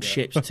build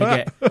ships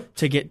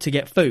to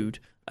get food.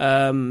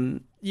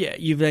 Yeah,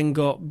 you've then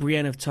got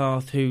Brienne of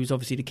Tarth, who's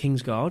obviously the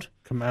Kingsguard.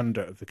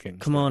 Commander of the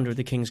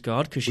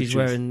Kingsguard, because she's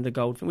wearing the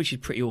gold, which is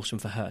pretty awesome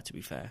for her, to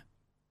be fair.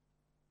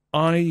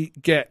 I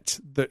get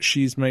that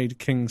she's made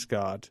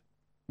Kingsguard.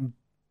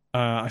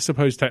 I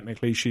suppose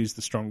technically she's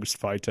the strongest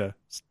fighter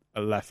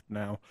left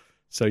now.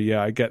 So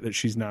yeah, I get that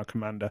she's now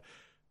commander.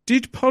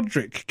 Did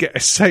Podrick get a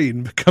say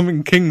in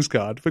becoming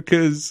Kingsguard?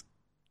 Because,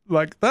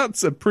 like,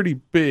 that's a pretty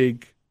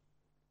big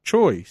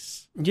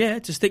choice. Yeah,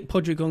 to stick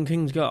Podrick on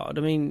Kingsguard.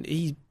 I mean,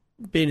 he's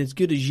been as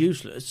good as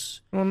useless.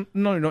 Well,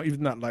 no, not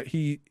even that. Like,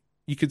 you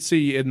could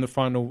see in the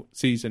final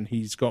season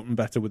he's gotten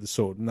better with the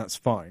sword, and that's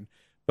fine.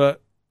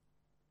 But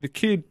the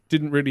kid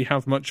didn't really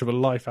have much of a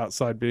life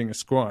outside being a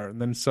squire, and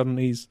then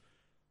suddenly he's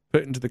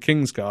put into the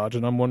Kingsguard,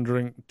 and I'm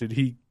wondering, did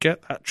he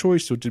get that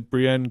choice, or did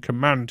Brienne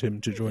command him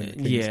to join the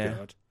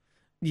Kingsguard?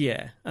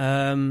 Yeah.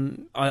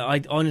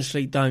 I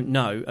honestly don't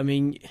know. I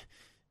mean,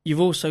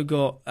 you've also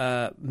got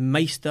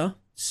Maester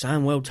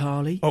Samwell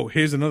Tarly. Oh,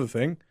 here's another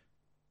thing.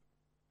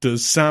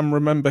 Does Sam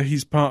remember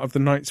he's part of the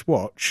Night's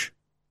Watch?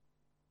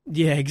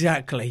 Yeah,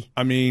 exactly.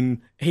 I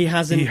mean, He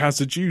hasn't. he has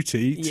a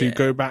duty to Yeah.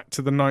 go back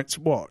to the Night's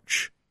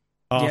Watch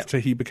after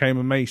he became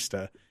a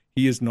maester.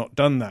 He has not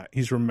done that.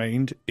 He's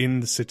remained in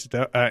the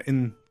Citadel,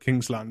 in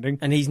King's Landing,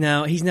 And he's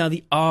now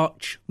the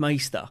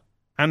Archmaester.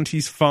 and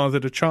he's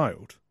fathered a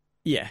child.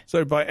 Yeah.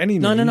 So by any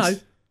means... No.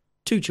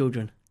 2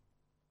 children.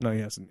 No, he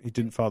hasn't. He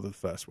didn't father the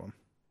first one.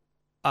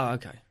 Oh,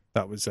 okay.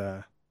 That was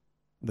the...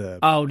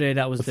 Oh, yeah,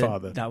 that was the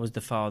father. That was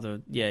the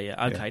father.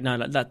 Yeah. Okay,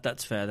 no,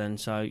 that's fair then.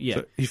 So yeah,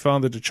 So he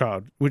fathered a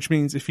child, which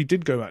means if he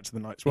did go back to the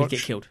Night's Watch... he'd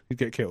get killed. He'd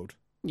get killed.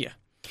 Yeah,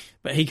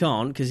 but he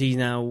can't because he's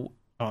now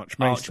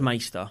Archmaester.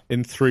 Archmaester.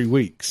 In 3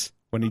 weeks,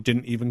 when he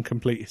didn't even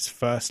complete his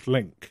first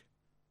link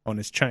on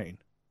his chain.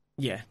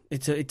 Yeah,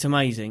 it's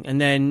amazing. And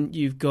then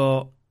you've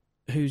got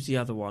who's the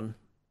other one?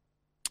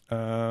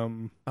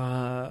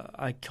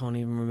 I can't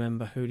even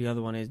remember who the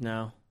other one is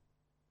now.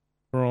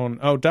 We're on...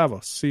 Oh,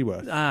 Davos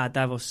Seaworth.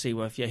 Davos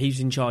Seaworth. Yeah, he's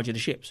in charge of the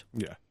ships,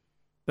 Yeah.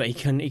 but he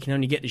can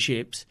only get the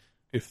ships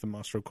If the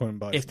Master of Coin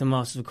buys if the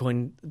Master of the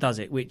Coin does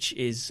it, which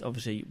is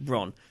obviously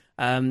Ron.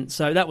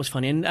 So that was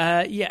funny,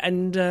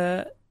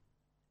 and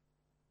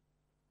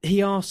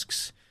he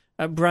asks,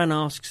 Bran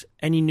asks,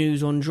 any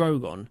news on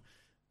Drogon,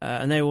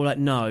 and they're all like,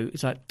 no.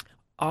 It's like,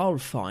 I'll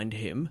find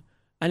him,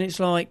 and it's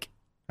like,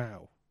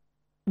 How?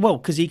 well,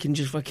 because he can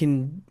just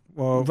fucking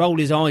Well, roll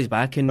his eyes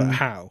back and but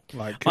how?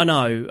 Like, I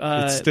know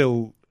it's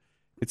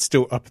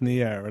still up in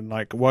the air, and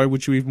like, why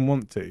would you even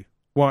want to?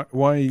 Why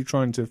are you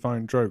trying to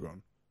find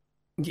Drogon?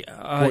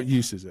 What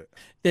use is it?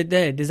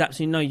 There's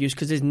absolutely no use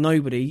because there's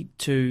nobody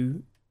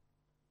to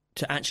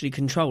actually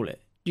control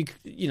it.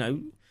 You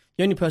know,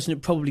 the only person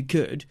that probably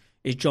could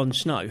is Jon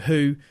Snow,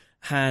 who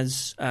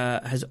who's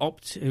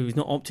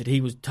not opted.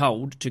 He was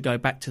told to go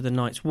back to the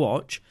Night's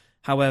Watch.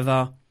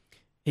 However,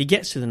 he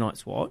gets to the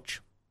Night's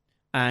Watch,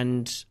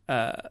 and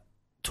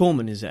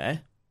Tormund is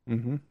there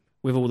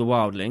with all the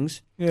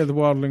wildlings. Yeah, the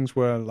wildlings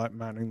were like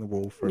manning the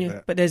wall for a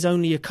bit. But there's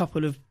only a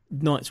couple of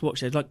Night's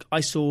Watch there. Like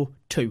I saw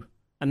 2,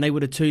 and they were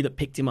the 2 that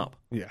picked him up.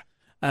 Yeah.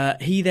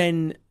 He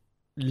then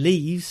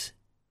leaves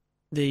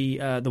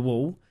the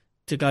wall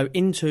to go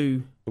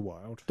into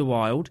The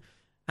wild,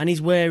 and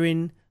he's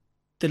wearing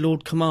the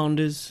Lord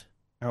Commander's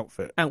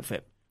outfit.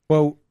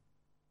 Well,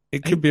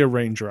 it could be a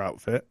ranger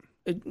outfit.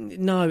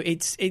 No,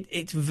 it's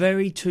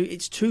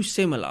too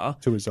similar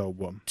to his old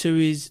one,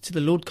 to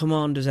the Lord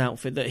Commander's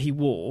outfit that he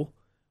wore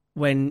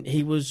when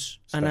he was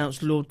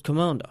announced Lord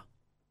Commander.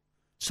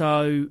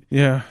 So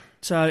yeah.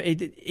 So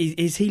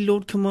is he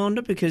Lord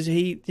Commander because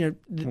he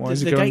why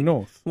is he going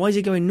north? Why is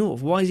he going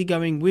north? Why is he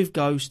going with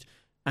Ghost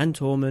and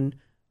Tormund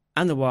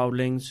and the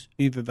wildlings?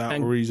 Either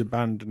that or he's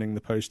abandoning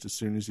the post as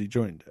soon as he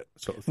joined it,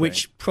 sort of thing.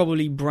 Which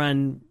probably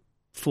Bran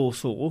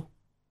foresaw,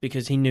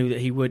 because he knew that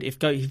he would,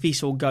 if he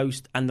saw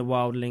Ghost and the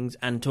wildlings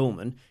and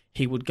Tormund,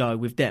 he would go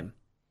with them.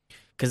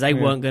 Because they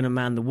weren't going to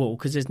man the wall,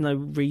 because there's no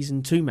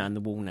reason to man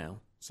the wall now.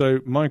 So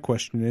my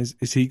question is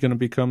he going to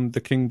become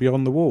the king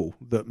beyond the wall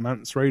that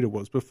Mance Rayder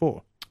was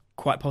before?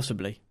 Quite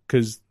possibly.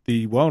 Because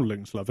the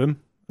wildlings love him.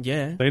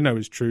 Yeah. They know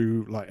his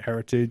true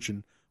heritage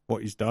and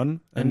what he's done.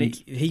 And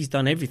he's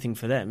done everything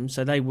for them,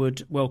 so they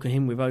would welcome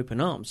him with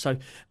open arms. So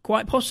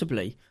quite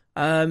possibly.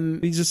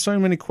 These are so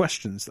many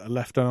questions that are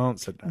left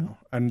unanswered now,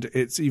 and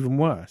it's even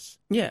worse.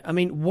 Yeah, I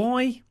mean,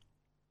 why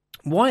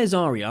is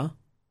Arya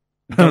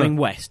going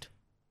west?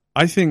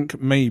 I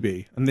think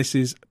maybe, and this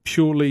is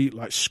purely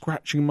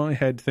scratching my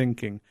head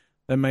thinking,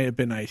 there may have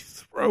been a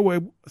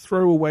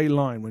throwaway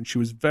line when she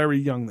was very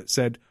young that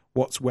said,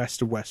 "What's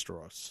west of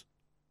Westeros?"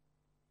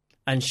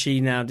 And she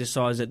now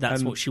decides that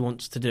that's what she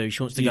wants to do.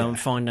 She wants to go and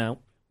find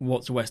out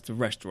what's west of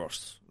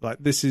Westeros.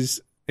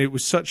 It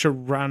was such a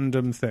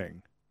random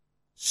thing.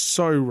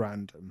 So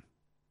random.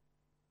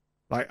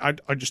 I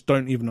just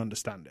don't even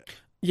understand it.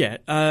 Yeah,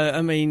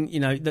 I mean,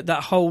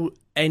 that whole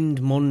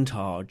end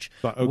montage.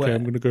 I'm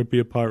going to go be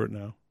a pirate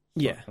now.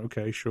 Yeah.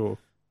 Okay, sure.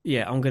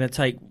 Yeah, I'm going to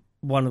take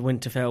one of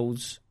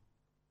Winterfell's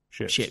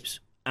ships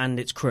and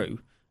its crew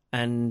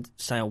and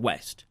sail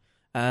west.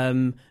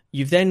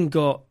 You've then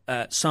got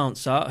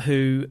Sansa,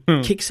 who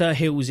kicks her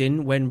heels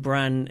in when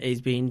Bran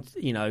is being,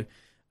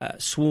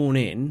 sworn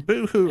in.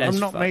 Boo-hoo, I'm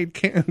not made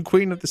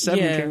Queen of the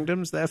Seven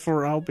Kingdoms,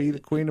 therefore I'll be the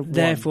Queen of one.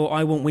 Therefore,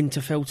 I want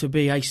Winterfell to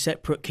be a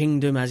separate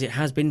kingdom as it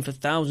has been for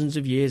thousands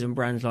of years, and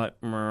Bran's like,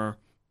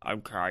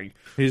 okay.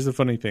 Here's the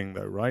funny thing,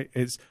 though, right?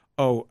 It's,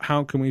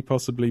 how can we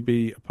possibly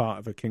be a part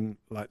of a king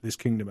like this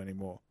kingdom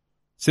anymore?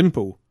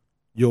 Simple.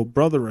 Your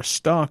brother, a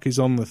Stark, is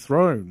on the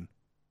throne.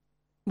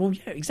 Well,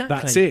 yeah, exactly.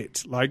 That's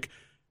it.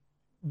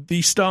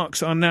 The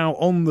Starks are now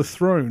on the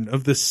throne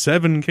of the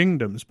Seven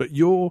Kingdoms, but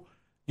you're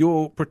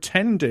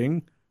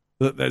pretending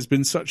that there's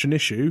been such an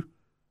issue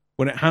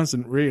when it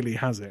hasn't really,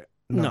 has it?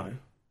 No,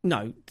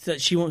 that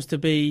she wants to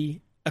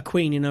be a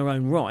queen in her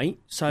own right,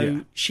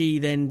 so she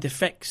then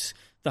defects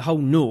the whole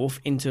north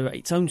into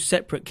its own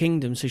separate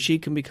kingdom so she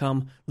can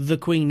become the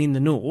queen in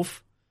the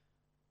north.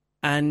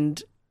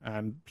 And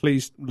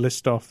please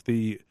list off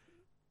the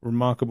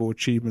remarkable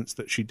achievements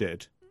that she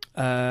did.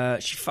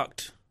 She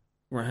fucked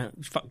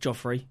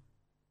Joffrey.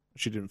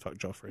 She didn't fuck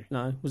Joffrey.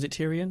 No, was it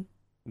Tyrion?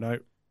 No.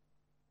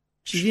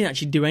 She didn't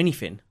actually do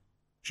anything.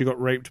 She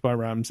got raped by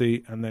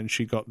Ramsay, and then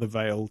she got the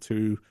veil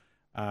to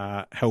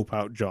help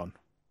out Jon.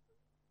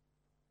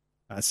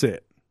 That's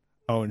it.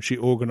 Oh, and she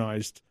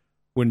organised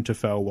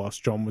Winterfell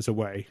whilst Jon was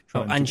away.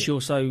 And she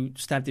also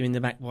stabbed him in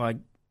the back by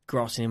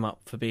grassing him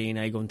up for being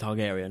Aegon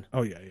Targaryen.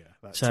 Oh, yeah.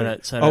 That's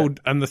it.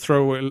 And the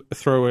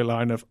throwaway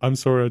line of, I'm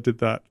sorry I did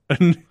that.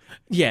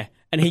 Yeah,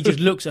 and he just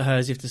looks at her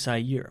as if to say,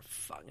 you're a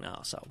fucking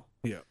arsehole.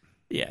 Yeah.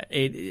 Yeah,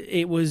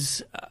 it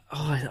was...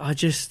 I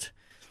just...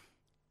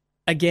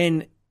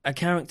 Again, a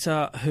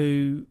character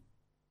who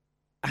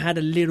had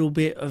a little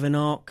bit of an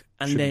arc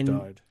and then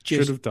died.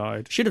 Should have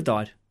died.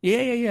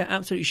 Yeah,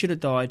 absolutely should have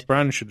died.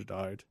 Bran should have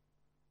died.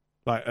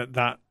 Like at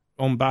that,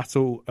 on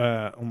battle,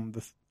 on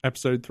the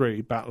episode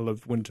 3, Battle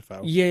of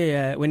Winterfell.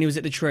 Yeah, when he was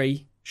at the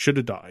tree. Should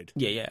have died.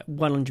 Yeah,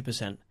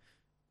 100%.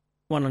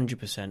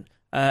 100%.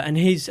 And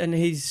his,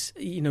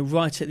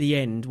 right at the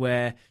end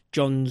where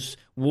Jon's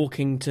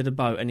walking to the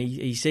boat and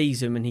he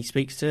sees him and he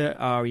speaks to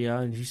Arya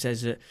and he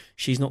says that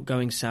she's not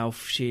going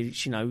south.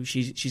 She's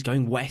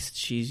going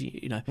west.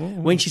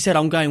 When she said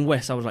I'm going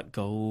west, I was like,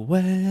 go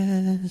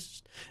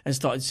west, and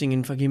started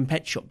singing fucking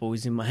Pet Shop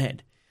Boys in my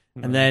head.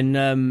 And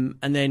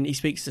then he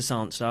speaks to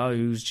Sansa,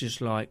 who's just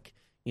like,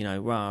 rah,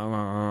 rah,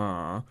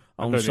 rah,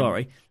 I'm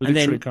sorry.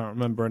 Literally can't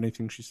remember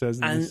anything she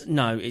says.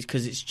 No, it's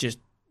because it's just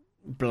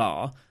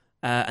blah.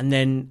 And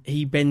then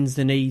he bends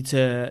the knee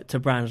to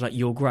Bran, like,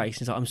 your grace.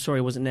 He's like, I'm sorry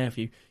I wasn't there for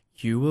you.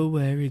 You were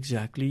where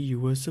exactly you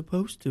were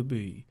supposed to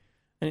be.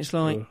 And it's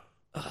like...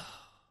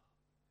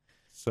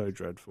 So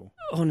dreadful.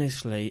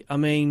 Honestly, I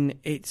mean,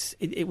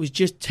 it was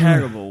just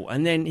terrible.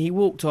 And then he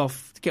walked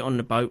off to get on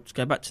the boat, to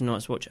go back to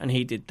Night's Watch, and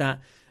he did that.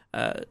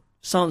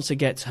 Sansa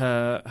gets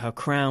her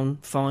crown,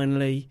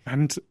 finally.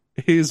 And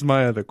here's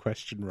my other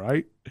question,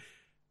 right?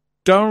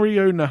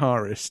 Daario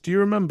Naharis, do you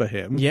remember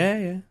him?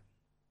 Yeah.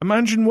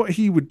 Imagine what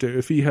he would do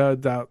if he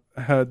heard that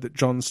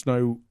Jon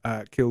Snow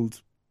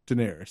killed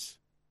Daenerys.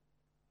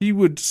 He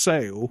would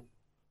sail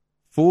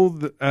for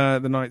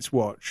the Night's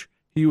Watch.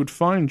 He would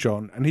find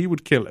Jon and he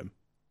would kill him.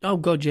 Oh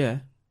God, yeah.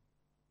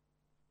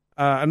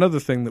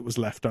 Another thing that was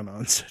left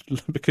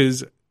unanswered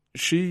because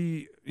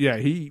he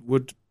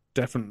would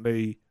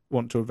definitely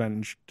want to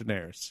avenge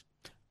Daenerys.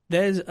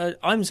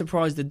 I'm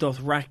surprised the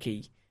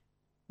Dothraki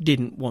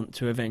didn't want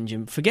to avenge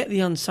him. Forget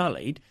the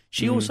Unsullied.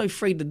 She also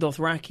freed the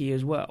Dothraki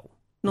as well.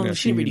 Not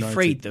she didn't really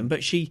freed them,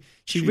 but she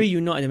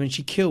reunited them and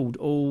she killed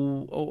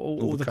all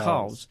the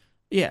Khals.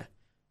 Yeah.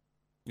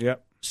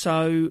 Yep.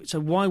 So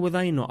why were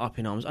they not up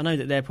in arms? I know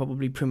that they're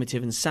probably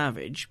primitive and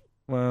savage.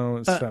 Well,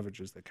 as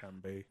savage as they can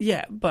be.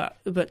 Yeah, but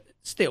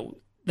still,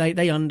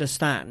 they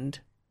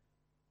understand.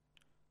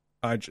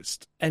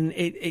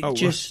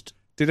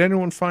 Did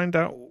anyone find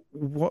out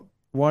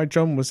why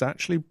Jon was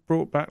actually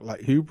brought back?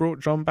 Like, who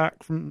brought Jon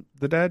back from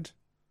the dead?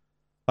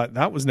 Like,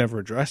 that was never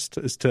addressed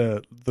as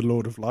to the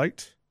Lord of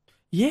Light.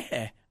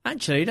 Yeah,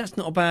 actually, that's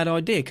not a bad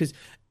idea because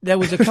there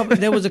was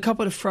a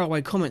couple of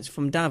throwaway comments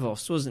from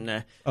Davos, wasn't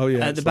there? Oh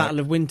yeah, at the Battle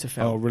of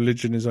Winterfell. Oh,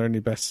 religion is only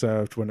best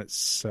served when it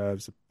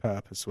serves a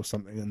purpose or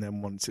something, and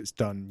then once it's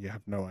done, you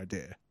have no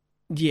idea.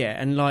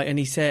 Yeah, and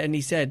he said,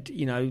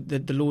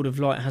 that the Lord of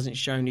Light hasn't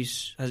shown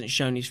his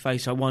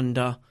face. I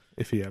wonder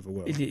if he ever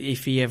will.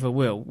 If he ever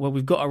will. Well,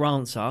 we've got our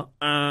answer.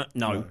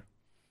 No.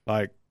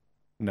 No.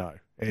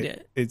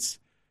 It's.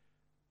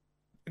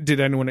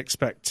 Did anyone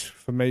expect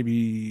for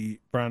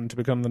maybe Bran to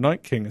become the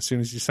Night King as soon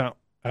as he got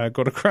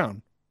a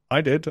crown?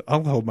 I did.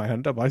 I'll hold my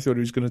hand up. I thought he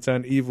was going to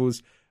turn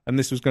evils, and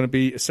this was going to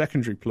be a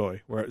secondary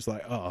ploy where it was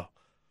like,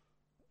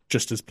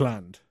 just as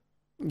planned.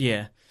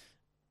 Yeah.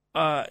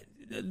 I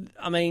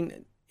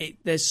mean,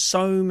 there's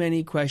so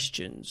many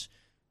questions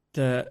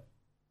that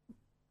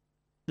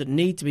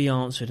need to be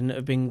answered and that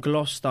have been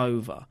glossed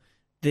over.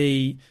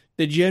 The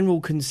general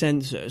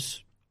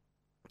consensus,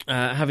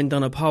 having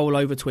done a poll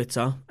over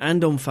Twitter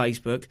and on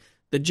Facebook,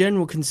 the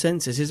general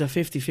consensus is a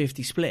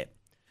 50-50 split.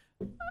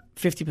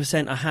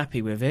 50% are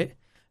happy with it,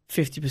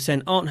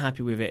 50% aren't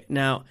happy with it.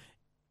 Now,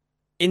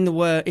 in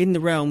the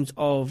realms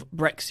of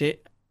Brexit,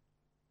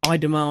 I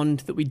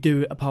demand that we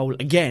do a poll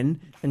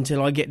again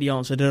until I get the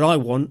answer that I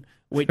want,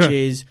 which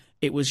is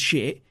it was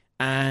shit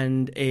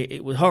and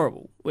it was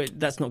horrible.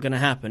 That's not going to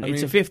happen.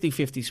 It's a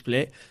 50-50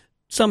 split.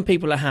 Some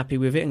people are happy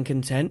with it and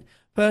content.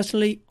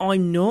 Personally,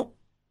 I'm not.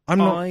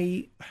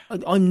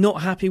 I'm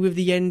not happy with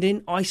the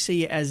ending. I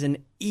see it as an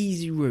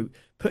easy route.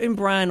 Putting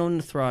Bran on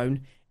the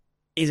throne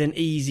is an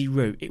easy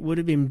route. It would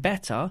have been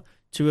better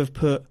to have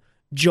put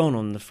Jon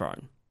on the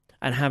throne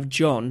and have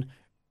Jon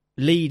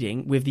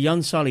leading with the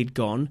Unsullied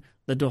gone,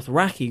 the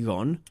Dothraki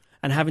gone,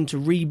 and having to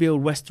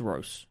rebuild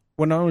Westeros.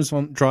 When I was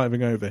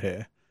driving over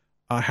here,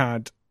 I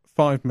had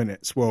 10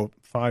 minutes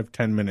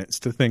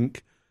to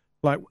think,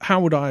 like,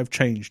 how would I have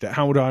changed it?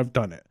 How would I have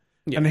done it?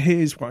 Yeah. And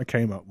here's what I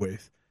came up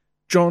with.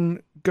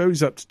 Jon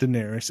goes up to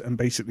Daenerys and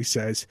basically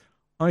says,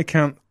 I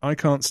can't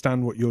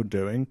stand what you're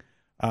doing.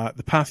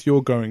 The path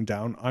you're going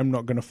down, I'm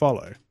not going to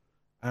follow.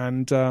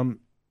 And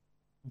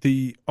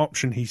the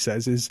option, he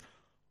says, is,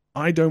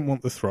 I don't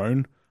want the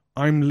throne.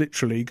 I'm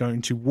literally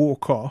going to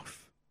walk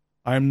off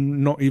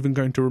I'm not even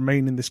going to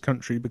remain in this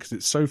country because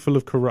it's so full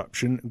of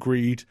corruption,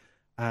 greed,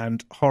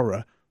 and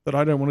horror that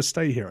I don't want to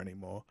stay here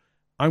anymore.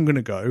 I'm going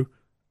to go,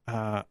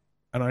 and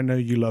I know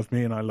you love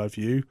me and I love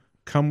you.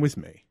 Come with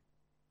me.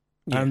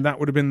 Yeah. And that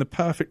would have been the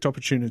perfect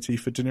opportunity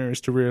for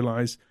Daenerys to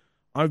realise,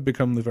 I've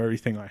become the very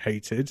thing I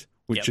hated,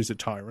 which is a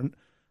tyrant.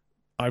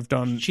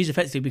 She's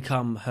effectively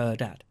become her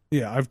dad.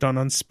 Yeah, I've done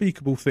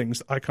unspeakable things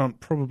that I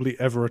can't probably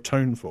ever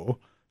atone for.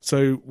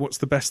 So what's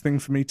the best thing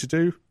for me to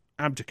do?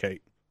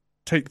 Abdicate.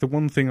 Take the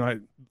one thing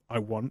I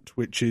want,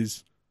 which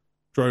is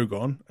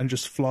Drogon, and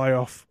just fly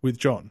off with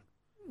Jon.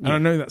 And I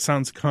know that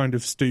sounds kind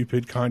of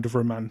stupid, kind of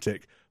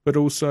romantic, but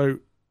also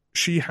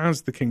she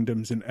has the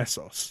kingdoms in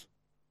Essos.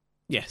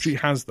 Yes. She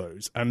has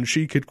those, and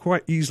she could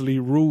quite easily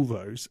rule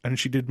those, and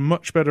she did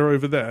much better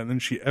over there than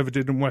she ever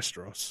did in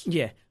Westeros.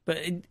 Yeah, but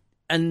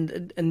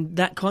and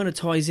that kind of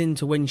ties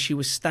into when she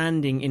was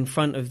standing in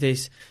front of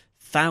this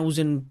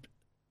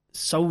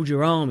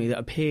 1,000-soldier army that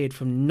appeared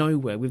from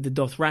nowhere with the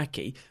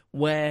Dothraki,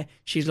 where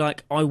she's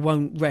like, I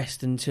won't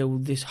rest until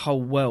this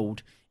whole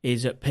world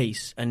is at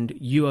peace, and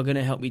you are going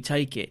to help me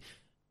take it.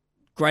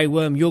 Grey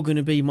Worm, you're going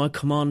to be my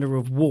commander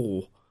of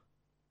war.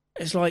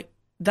 It's like,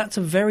 that's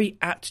a very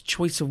apt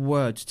choice of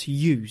words to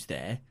use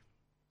there.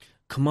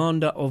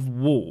 Commander of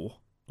war.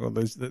 Well,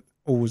 there's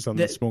always on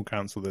the small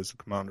council, there's a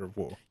commander of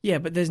war. Yeah,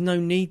 but there's no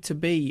need to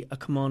be a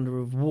commander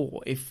of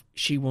war if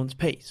she wants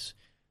peace.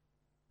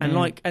 And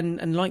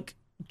like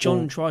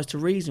Jon tries to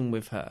reason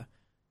with her,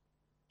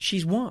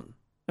 she's won.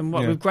 And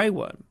with Grey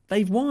Worm,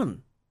 they've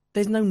won.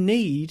 There's no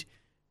need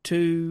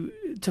to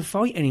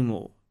fight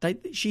anymore.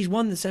 She's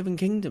won the Seven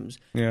Kingdoms.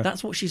 Yeah.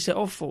 That's what she set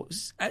off for.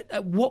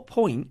 At what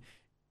point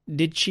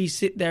did she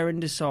sit there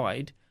and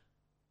decide,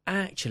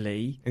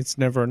 actually, it's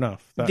never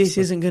enough? This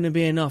isn't going to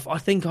be enough. I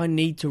think I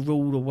need to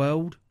rule the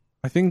world.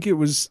 I think it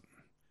was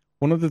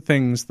one of the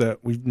things that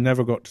we've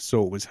never got to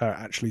saw was her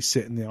actually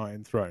sit in the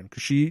Iron Throne,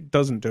 because she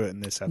doesn't do it in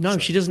this episode. No,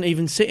 she doesn't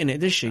even sit in it,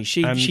 does she?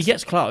 She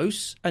gets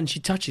close and she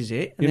touches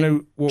it. And you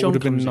know what Jon would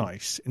have been comes in.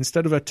 nice?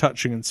 Instead of her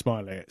touching and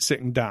smiling it,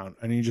 sitting down,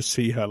 and you just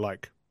see her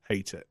like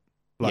hate it.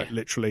 Like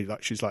literally,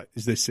 like she's like,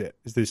 is this it?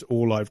 Is this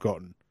all I've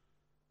gotten?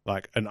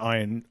 Like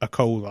a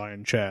cold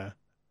iron chair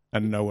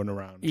and no one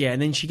around. Yeah,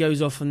 and then she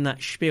goes off on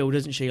that spiel,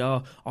 doesn't she?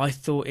 Oh, I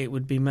thought it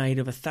would be made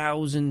of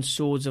 1,000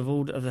 swords of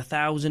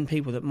 1,000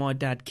 people that my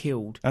dad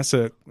killed. That's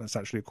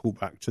actually a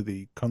callback to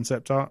the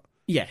concept art.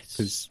 Yes,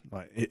 because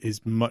like it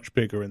is much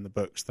bigger in the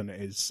books than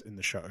it is in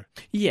the show.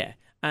 Yeah,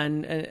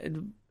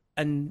 and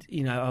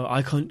you know,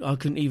 I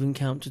couldn't even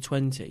count to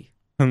 20.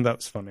 And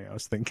that's funny. I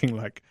was thinking,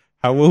 like,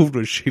 how old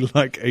was she?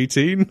 Like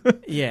 18?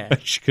 Yeah.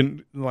 She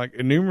can, like,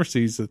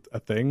 numeracy's a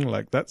thing.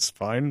 Like, that's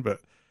fine,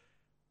 but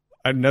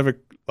I never,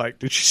 like,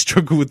 did she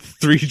struggle with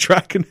 3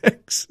 dragon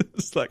eggs?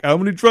 It's like, how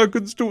many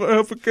dragons do I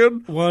have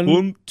again?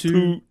 1,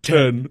 2,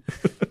 10.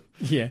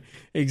 Yeah,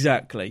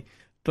 exactly.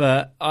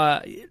 But,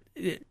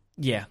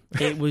 yeah,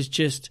 it was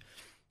just...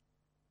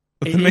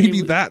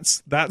 Maybe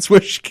that's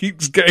where she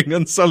keeps getting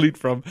unsullied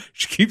from.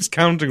 She keeps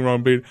counting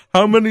around being,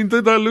 how many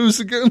did I lose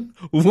again?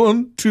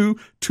 1, 2,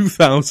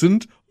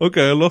 2,000.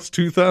 Okay, I lost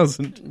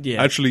 2,000.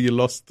 Yeah. Actually, you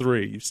lost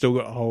 3. You've still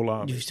got a whole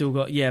army. You've still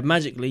got,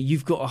 magically,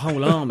 you've got a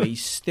whole army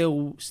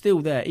still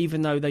there,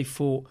 even though they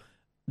fought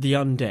the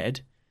undead.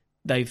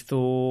 They've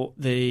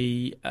fought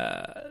the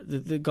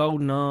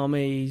Golden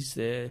Armies,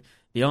 the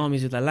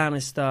armies of the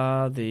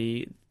Lannister,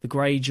 the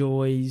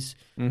Greyjoys.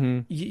 Mm-hmm.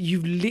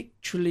 You've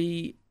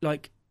literally,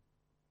 like...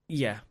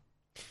 Yeah,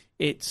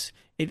 it's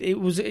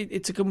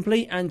a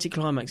complete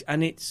anticlimax,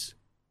 and it's.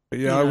 But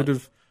yeah, I'd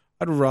have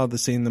rather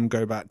seen them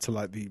go back to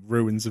like the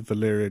ruins of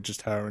Valyria,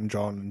 just her and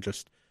Jon, and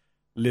just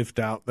lived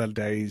out their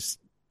days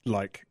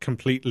like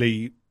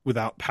completely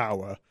without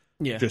power.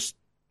 Yeah, just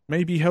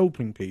maybe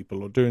helping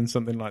people or doing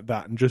something like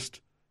that, and just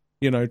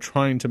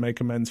trying to make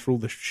amends for all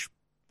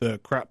the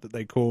crap that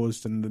they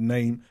caused and the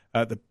name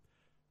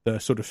the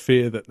sort of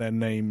fear that their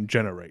name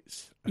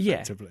generates,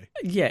 effectively.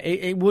 Yeah,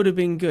 it would have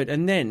been good.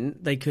 And then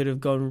they could have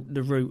gone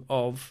the route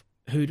of,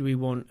 who do we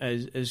want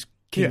as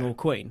king or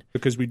queen?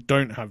 Because we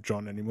don't have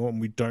Jon anymore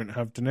and we don't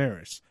have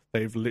Daenerys.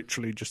 They've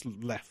literally just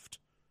left.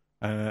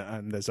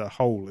 And there's a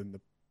hole in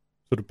the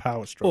sort of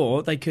power struggle.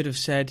 Or they could have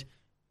said,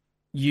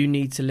 you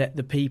need to let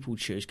the people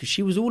choose. Because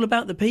she was all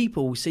about the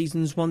people,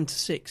 seasons 1 to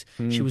 6.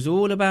 She was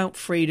all about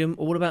freedom,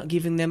 all about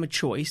giving them a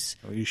choice.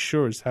 Well, you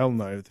sure as hell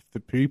know if the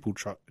people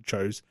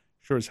chose...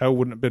 Sure as hell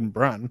wouldn't have been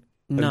Bran.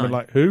 They'd have been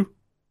like, who?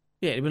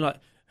 Yeah, it'd be like,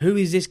 who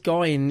is this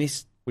guy in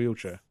this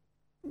wheelchair?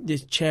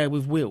 This chair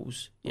with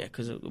wheels? Yeah,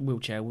 because a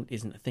wheelchair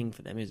isn't a thing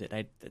for them, is it?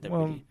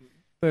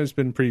 There's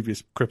been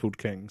previous crippled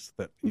kings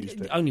that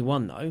used it. Only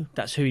one, though.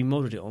 That's who he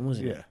modelled it on,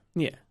 wasn't it?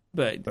 Yeah. Yeah,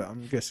 but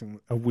I'm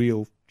guessing a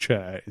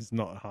wheelchair is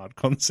not a hard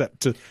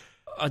concept to...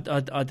 I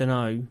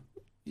don't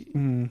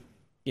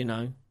know.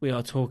 We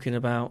are talking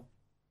about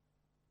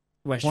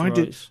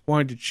Westeros.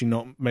 Why did she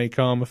not make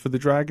armour for the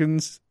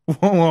dragons?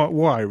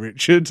 Why,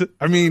 Richard?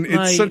 I mean,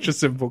 it's such a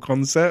simple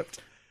concept.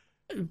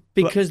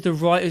 Because the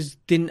writers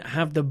didn't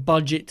have the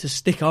budget to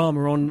stick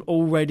armour on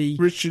already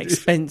Richard,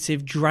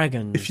 expensive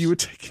dragons. If you were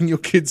taking your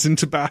kids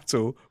into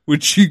battle,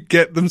 would you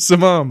get them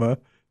some armour?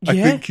 I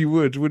Yeah. think you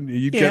would, wouldn't you?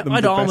 You'd get them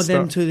I'd the armour best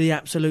them ar- to the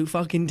absolute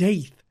fucking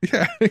teeth.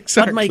 Yeah,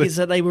 exactly. I'd make it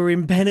so they were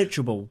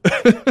impenetrable.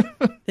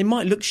 They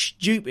might look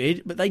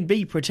stupid, but they'd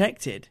be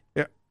protected.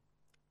 Yeah.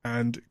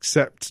 And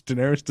except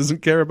Daenerys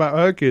doesn't care about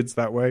her kids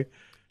that way.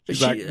 She's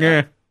She- like,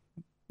 yeah,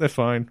 they're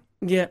fine.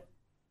 Yeah.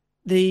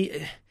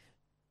 The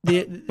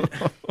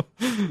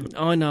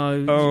I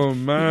know. Oh,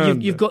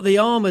 man. You've got the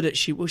armour that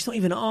she... Well, it's not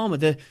even armour.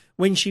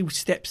 When she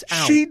steps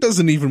out... She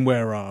doesn't even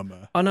wear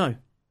armour. I know.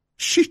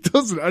 She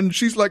doesn't, and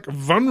she's like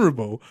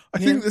vulnerable. I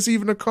Yeah. think there's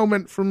even a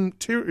comment from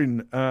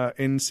Tyrion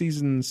in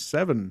season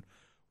 7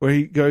 where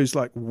he goes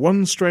like,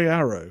 one stray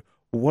arrow,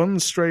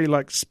 one stray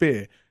like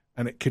spear,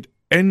 and it could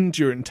end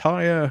your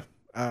entire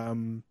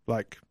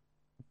dynasty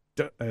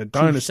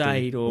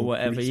Crusade or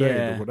whatever, crusade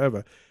yeah. or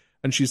whatever.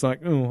 And she's like,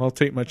 oh, I'll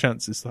take my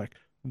chances. Like,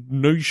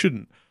 no, you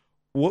shouldn't.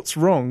 What's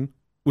wrong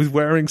with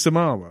wearing some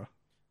armor?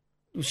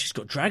 Well, she's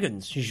got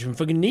dragons. She shouldn't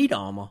fucking need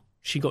armour.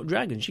 She got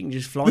dragons. She can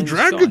just fly The in the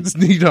dragons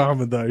need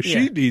armor, though.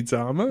 She Yeah. needs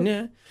armor. sky.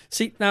 Yeah.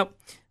 See, now,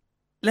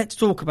 let's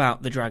talk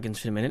about the dragons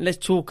for a minute. Let's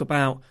talk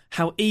about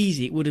how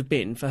easy it would have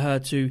been for her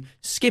to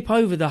skip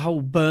over the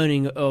whole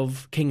burning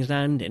of King's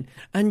Landing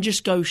and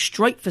just go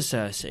straight for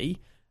Cersei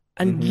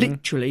and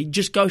literally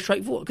just go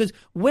straight forward. Because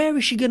where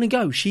is she going to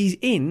go? She's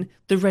in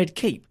the Red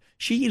Keep.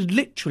 She is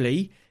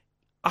literally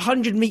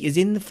 100 metres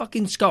in the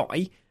fucking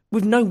sky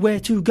with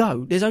nowhere to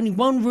go. There's only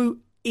one route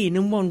in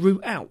and one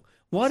route out.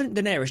 Why didn't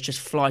Daenerys just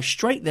fly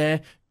straight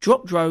there,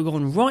 drop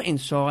Drogon right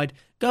inside,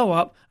 go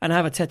up and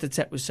have a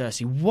tete-a-tete with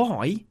Cersei?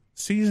 Why?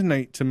 Season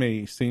 8 to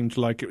me seemed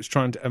like it was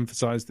trying to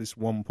emphasize this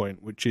one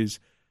point, which is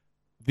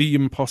the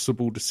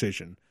impossible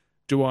decision.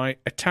 Do I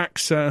attack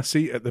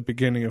Cersei at the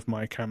beginning of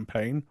my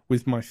campaign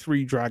with my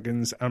 3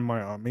 dragons and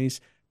my armies,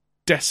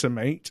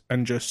 decimate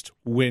and just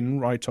win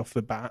right off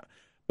the bat,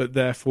 but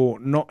therefore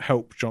not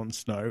help Jon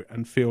Snow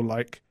and feel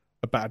like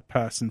a bad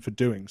person for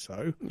doing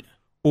so? Yeah.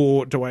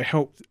 Or do I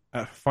help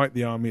fight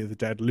the army of the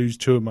dead, lose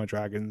 2 of my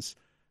dragons?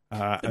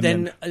 And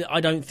then I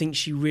don't think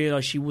she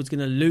realised she was going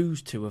to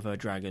lose 2 of her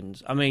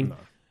dragons. I mean, no,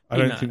 I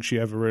don't think she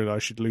ever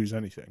realised she'd lose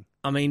anything.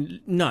 I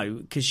mean, no,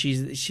 because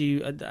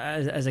she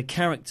as a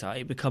character,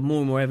 it became more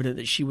and more evident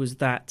that she was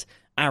that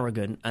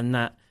arrogant and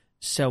that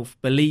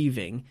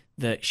self-believing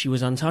that she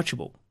was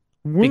untouchable.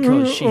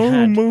 Because she Where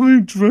had are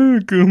my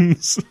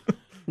dragons?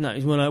 No,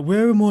 it's more like,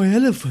 where are my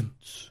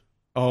elephants?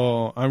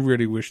 Oh, I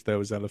really wish there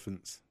was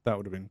elephants. That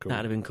would have been cool.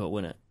 That'd have been cool,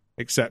 wouldn't it?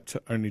 Except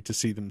only to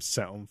see them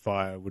set on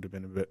fire would have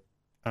been a bit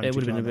It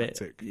would have been a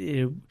anticlimactic.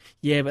 bit.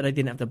 Yeah, but they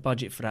didn't have the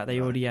budget for that.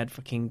 They already had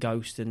fucking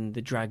Ghost and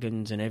the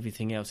dragons and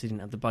everything else. They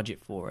didn't have the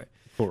budget for it.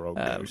 Poor old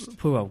Ghost.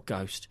 Poor old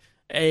Ghost.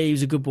 He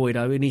was a good boy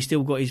though, and he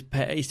still got his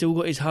pet. He still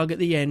got his hug at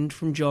the end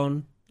from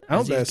Jon.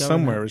 Out as there he's going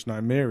somewhere out. is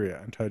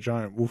Nymeria and her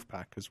giant wolf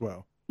pack as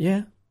well.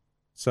 Yeah,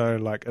 So,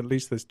 like, at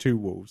least there's 2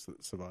 wolves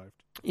that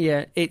survived.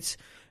 yeah.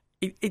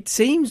 It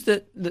seems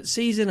that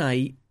season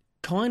 8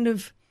 kind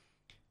of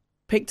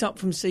picked up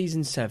from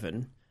season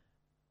 7,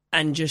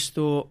 and just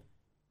thought,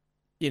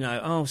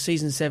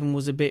 season 7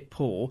 was a bit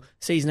poor.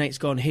 Season 8's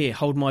gone, here,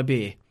 hold my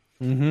beer.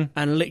 Mm-hmm.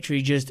 And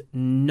literally just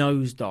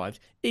nosedived.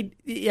 It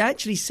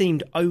actually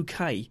seemed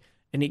okay,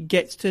 and it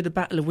gets to the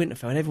Battle of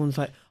Winterfell, and everyone's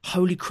like,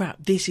 "Holy crap,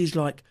 this is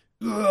like,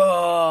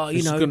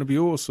 This is going to be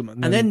awesome.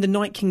 And then the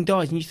Night King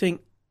dies, and you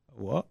think,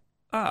 what?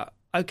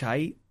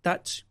 okay,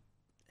 that's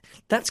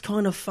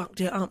kind of fucked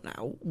it up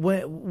now.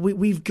 Where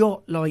we've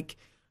got like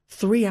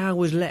 3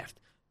 hours left,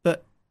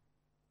 but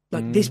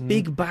like this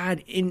big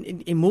bad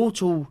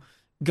immortal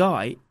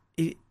guy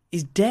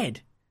is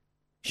dead.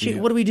 Shit,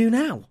 Yeah. what do we do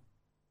now?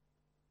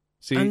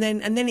 See, And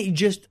then it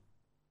just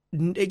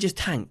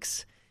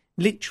tanks.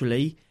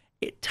 Literally,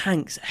 it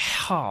tanks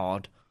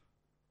hard.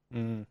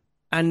 Mm.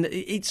 And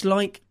it's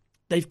like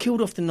they've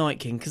killed off the Night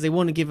King because they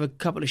want to give a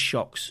couple of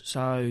shocks.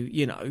 So,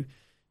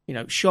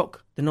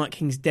 shock, the Night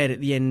King's dead at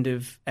the end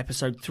of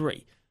episode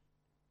 3.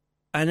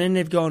 And then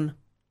they've gone,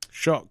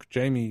 shock,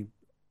 Jamie,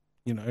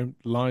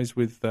 lies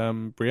with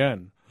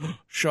Brienne.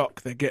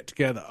 Shock, they get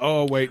together.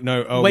 Oh, wait,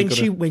 no. Oh,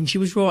 when she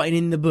was writing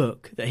in the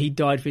book that he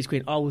died for his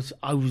queen, I was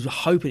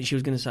hoping she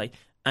was going to say,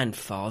 and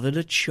fathered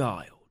a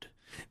child.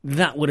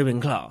 That would have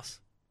been class.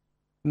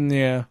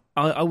 Yeah.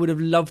 I would have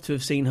loved to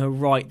have seen her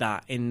write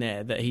that in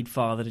there, that he'd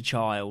fathered a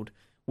child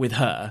with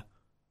her.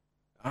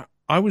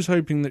 I was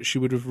hoping that she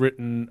would have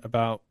written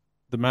about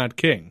the Mad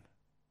King.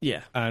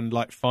 Yeah. And,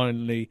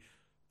 finally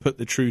put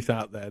the truth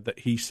out there that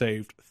he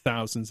saved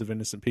thousands of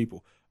innocent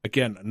people.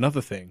 Again,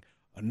 another thing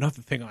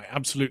I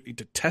absolutely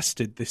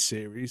detested this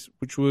series,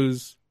 which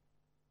was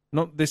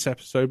not this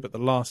episode, but the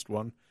last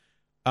one.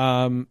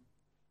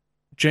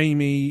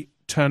 Jamie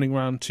turning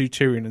around to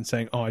Tyrion and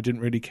saying, "Oh, I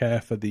didn't really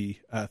care for the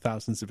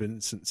thousands of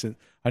innocents.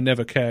 I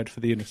never cared for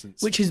the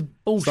innocents," Which is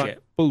bullshit. It's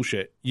like,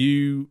 bullshit.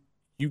 You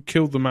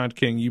killed the Mad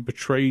King. You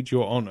betrayed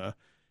your honor,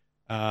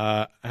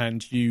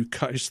 and you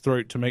cut his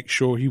throat to make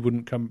sure he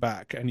wouldn't come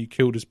back, and you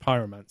killed his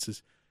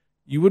pyromancers.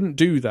 you wouldn't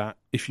do that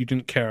if you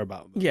didn't care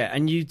about them. Yeah,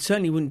 and you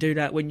certainly wouldn't do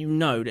that when you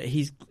know that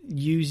he's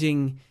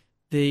using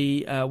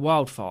the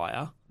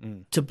wildfire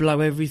to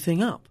blow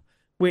everything up.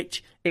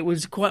 Which it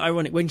was quite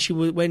ironic when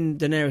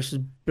Daenerys was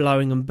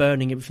blowing and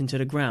burning everything to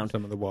the ground.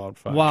 Some of the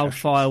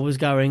wildfire was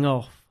going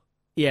off.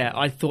 Yeah,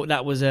 I thought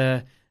that was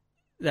a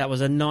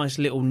nice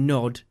little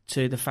nod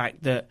to the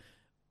fact that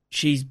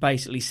she's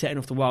basically setting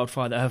off the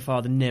wildfire that her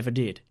father never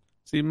did.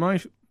 See, my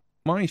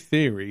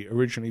theory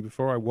originally,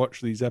 before I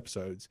watched these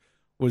episodes,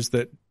 was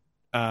that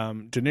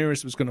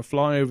Daenerys was going to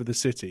fly over the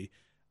city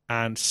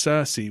and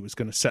Cersei was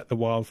going to set the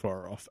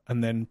wildfire off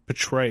and then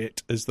portray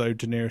it as though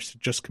Daenerys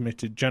had just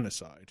committed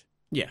genocide.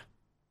 Yeah.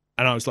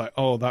 And I was like,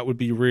 oh, that would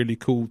be a really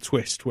cool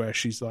twist where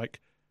she's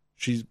like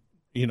saying,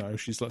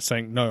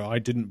 no, I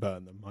didn't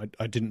burn them.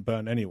 I didn't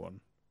burn anyone.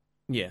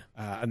 Yeah.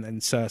 And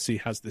then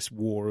Cersei has this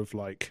war of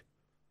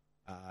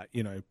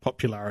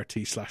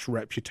popularity /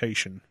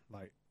 reputation,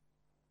 like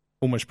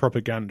almost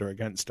propaganda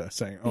against her,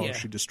 saying,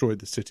 she destroyed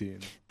the city.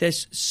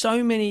 There's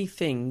so many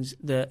things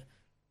that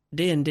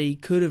D&D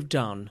could have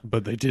done.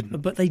 But they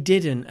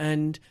didn't.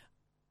 And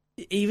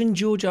even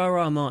George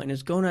R.R. Martin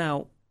has gone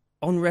out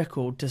on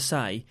record to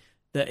say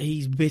that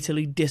he's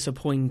bitterly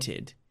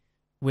disappointed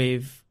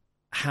with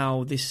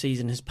how this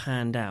season has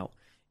panned out.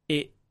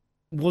 It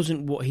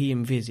wasn't what he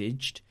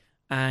envisaged,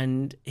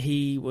 and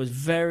he was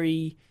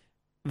very,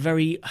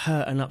 very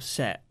hurt and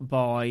upset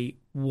by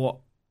what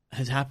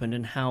has happened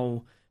and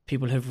how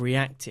people have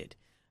reacted.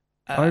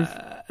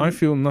 I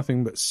feel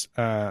nothing but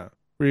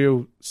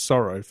real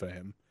sorrow for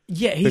him.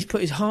 Yeah, he's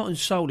put his heart and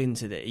soul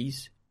into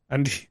these.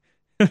 And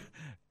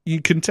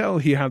you can tell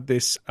he had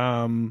this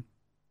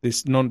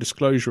this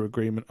non-disclosure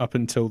agreement up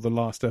until the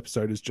last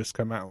episode has just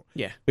come out.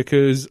 Yeah.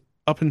 Because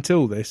up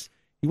until this,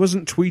 he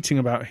wasn't tweeting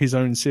about his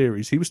own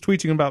series. He was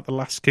tweeting about The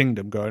Last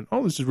Kingdom, going,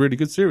 oh, this is a really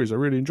good series. I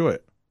really enjoy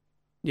it.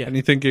 Yeah. And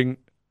you're thinking,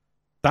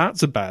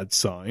 that's a bad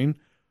sign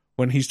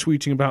when he's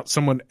tweeting about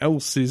someone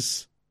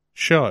else's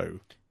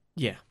show.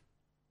 Yeah.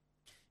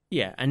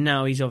 Yeah, and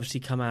now he's obviously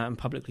come out and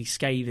publicly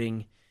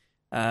scathing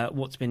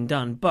what's been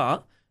done.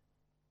 But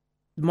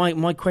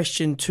my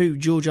question to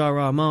George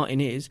R.R. Martin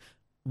is,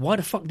 why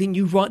the fuck didn't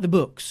you write the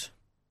books?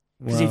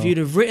 Because if you'd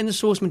have written the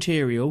source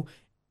material,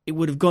 it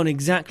would have gone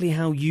exactly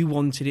how you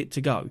wanted it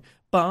to go.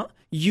 But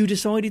you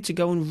decided to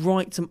go and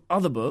write some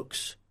other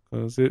books.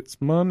 Because it's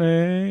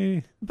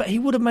money. But he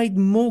would have made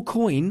more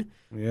coin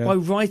by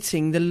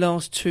writing the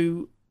last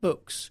 2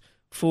 books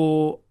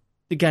for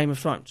the Game of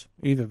Thrones.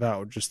 Either that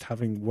or just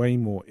having way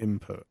more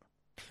input.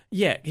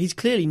 Yeah, he's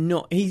clearly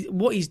not.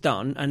 What he's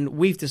done, and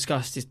we've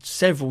discussed this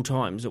several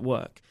times at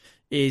work,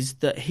 is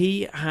that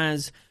he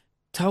has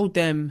told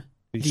them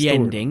the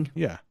ending.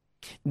 Yeah.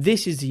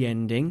 This is the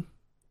ending.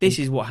 This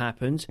is what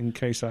happens. In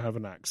case I have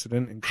an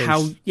accident. In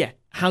case...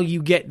 How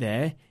you get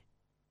there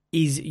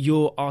is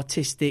your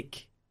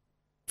artistic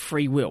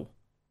free will.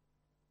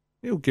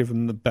 He'll give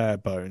them the bare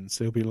bones.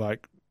 He'll be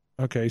like,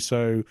 okay,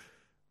 so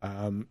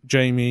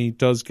Jaime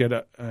does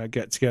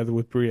get together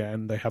with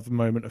Brienne. They have a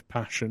moment of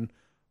passion,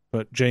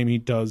 but Jaime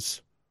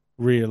does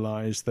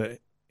realise that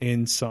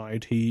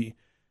inside he,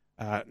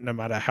 no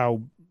matter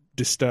how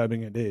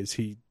disturbing it is,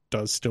 he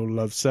does still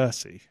love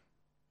Cersei.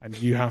 And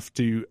you have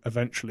to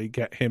eventually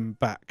get him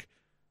back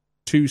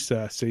to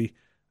Cersei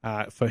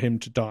for him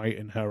to die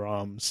in her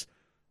arms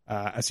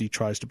as he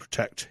tries to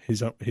protect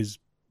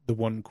the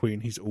one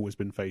queen he's always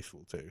been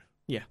faithful to.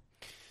 Yeah.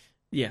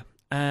 Yeah.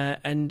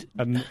 And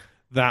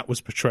that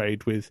was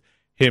portrayed with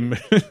him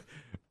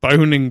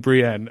boning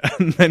Brienne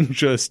and then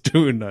just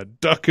doing a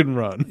duck and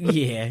run.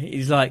 Yeah.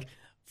 He's like,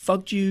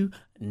 fucked you,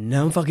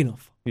 now I'm fucking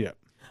off. Yeah.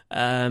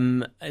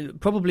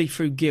 Probably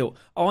through guilt.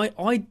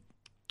 The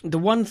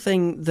one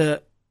thing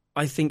that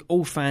I think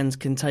all fans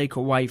can take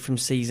away from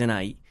season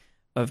 8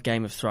 of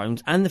Game of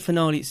Thrones and the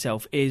finale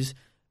itself is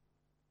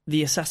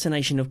the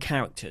assassination of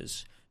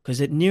characters. Because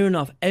near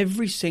enough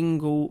every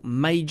single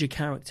major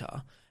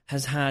character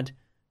has had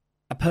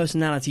a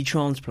personality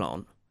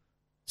transplant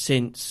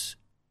since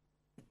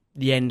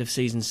the end of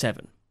season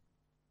 7,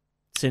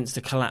 since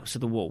the collapse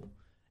of the wall.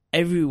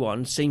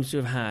 Everyone seems to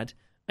have had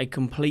a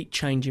complete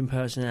change in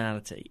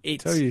personality.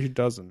 Tell you who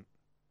doesn't.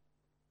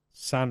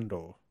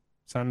 Sandor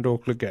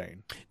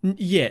Clegane.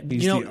 Yeah.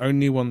 He's the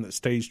only one that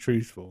stays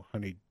truthful,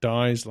 and he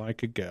dies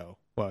like a girl.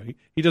 Well,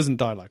 he doesn't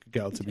die like a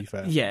girl, to be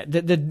fair. Yeah,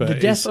 the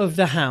death of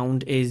the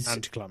Hound is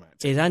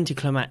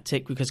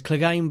anticlimactic because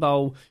Clegane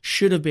Bowl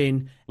should have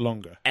been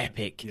longer,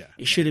 epic. Yeah,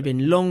 it should have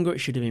been longer. It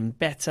should have been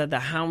better. The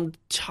Hound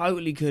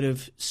totally could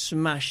have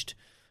smashed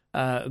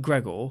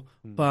Gregor,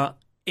 but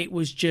it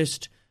was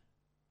just.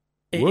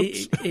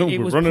 Whoops! It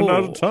was running poor.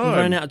 out of time. We're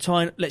running out of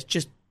time. Let's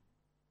just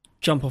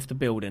jump off the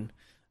building.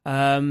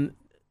 We've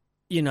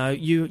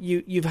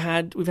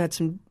had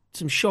some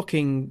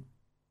shocking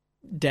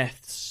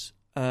deaths.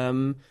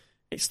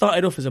 It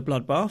started off as a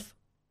bloodbath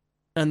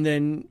and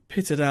then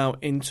pitted out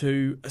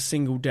into a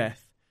single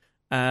death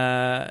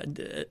at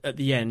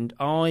the end.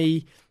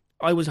 I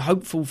was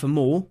hopeful for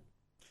more.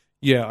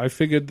 Yeah, I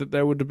figured that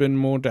there would have been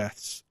more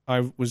deaths.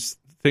 I was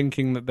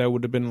thinking that there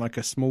would have been like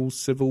a small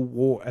Civil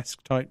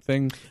War-esque type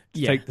thing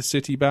to take the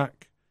city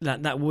back.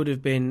 That would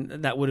have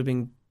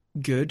been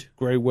good.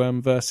 Grey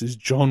Worm versus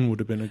John would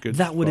have been a good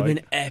That would have fight.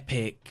 been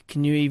epic.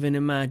 Can you even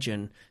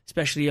imagine?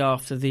 Especially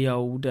after the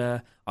old,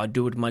 I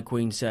do what my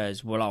queen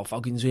says. Well, I'll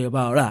fucking see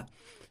about that.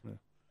 Yeah.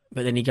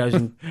 But then he goes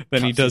and...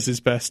 then he does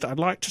his best. I'd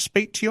like to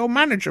speak to your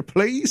manager,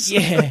 please.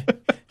 Yeah.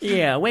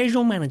 Where's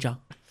your manager?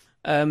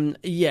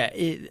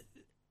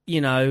 You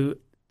know,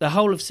 the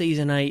whole of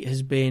season 8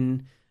 has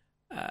been...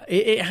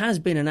 it has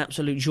been an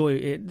absolute joy.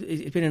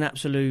 It's been an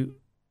absolute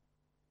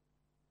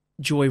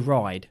joy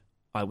ride,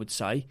 I would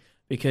say,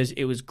 because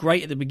it was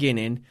great at the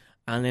beginning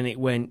and then it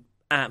went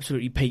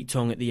absolutely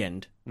Pete-tong at the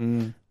end.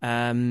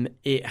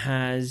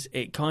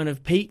 It kind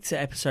of peaked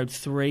at episode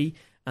 3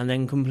 and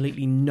then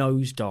completely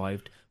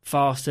nosedived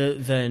faster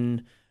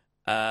than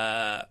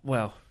a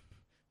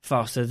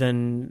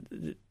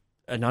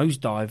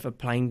nosedive, a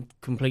plane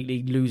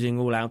completely losing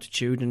all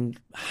altitude and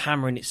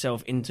hammering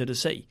itself into the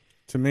sea.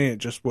 To me, it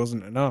just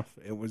wasn't enough.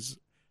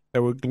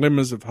 There were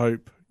glimmers of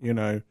hope, you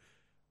know,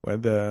 where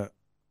the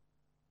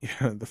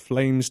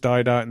flames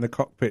died out in the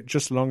cockpit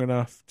just long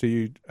enough for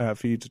you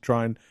to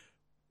try and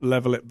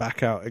level it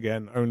back out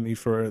again, only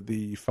for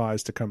the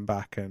fires to come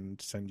back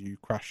and send you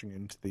crashing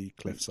into the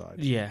cliffside.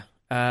 Yeah,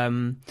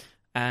 and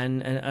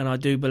I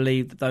do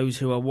believe that those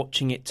who are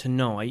watching it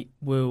tonight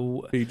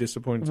will be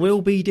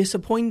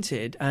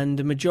disappointed. And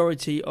the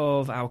majority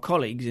of our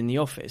colleagues in the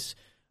office,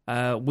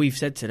 we've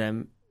said to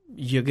them,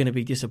 you're going to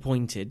be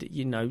disappointed.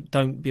 You know,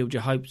 don't build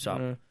your hopes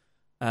up. Yeah.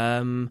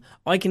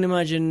 I can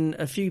imagine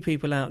a few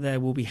people out there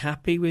will be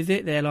happy with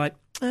it. They're like,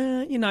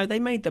 they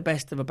made the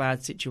best of a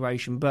bad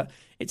situation, but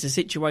it's a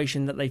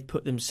situation that they've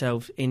put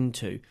themselves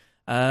into.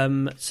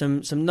 Some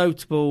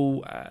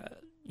notable,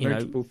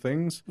 notable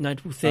things.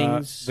 Notable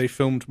things. They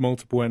filmed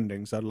multiple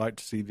endings. I'd like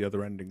to see the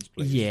other endings,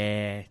 please.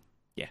 Yeah.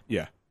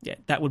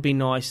 That would be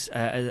nice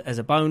as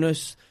a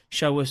bonus.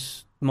 Show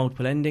us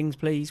multiple endings,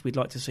 please. We'd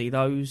like to see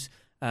those.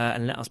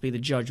 And let us be the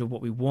judge of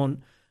what we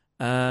want.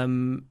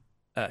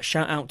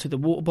 Shout out to the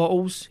water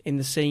bottles in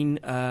the scene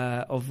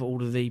of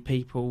all of the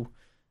people,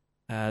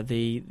 what are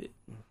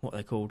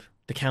they called?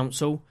 The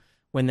council,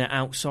 when they're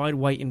outside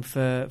waiting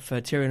for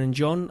Tyrion and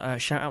Jon.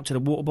 Shout out to the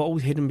water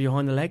bottles hidden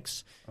behind the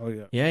legs. Oh,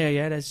 yeah.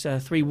 Yeah. There's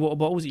 3 water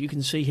bottles that you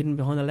can see hidden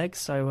behind the legs.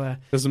 So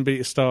doesn't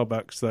beat a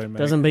Starbucks, though, mate.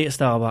 Doesn't beat a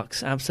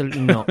Starbucks.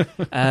 Absolutely not.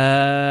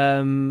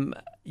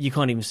 You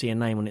can't even see a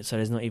name on it, so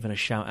there's not even a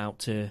shout out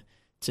to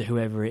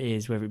whoever it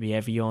is, whether it be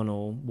Evian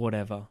or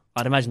whatever.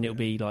 I'd imagine it'll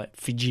be like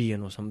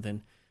Fijian or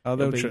something. Oh,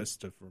 they'll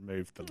just have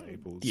removed the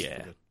labels.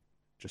 Yeah.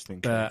 Just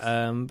in case.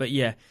 But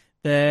yeah,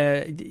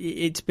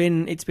 it's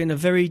been a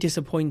very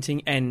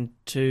disappointing end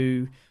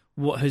to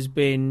what has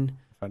been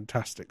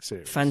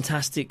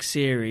fantastic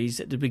series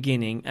at the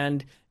beginning,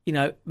 and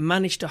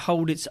managed to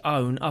hold its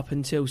own up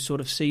until sort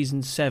of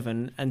season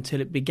 7, until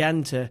it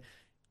began to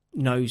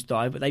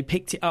nosedive. But they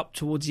picked it up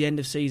towards the end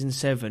of season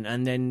 7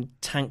 and then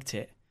tanked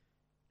it.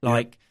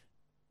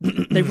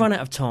 They've run out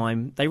of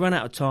time.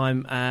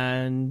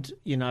 And,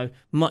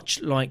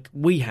 much like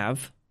we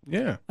have,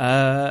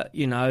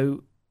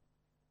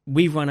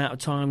 we've run out of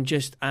time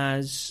just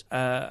as,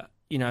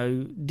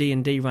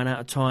 D&D ran out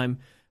of time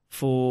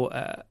for...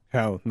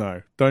 Hell,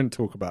 no. Don't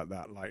talk about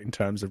that, like, in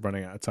terms of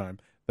running out of time.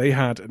 They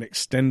had an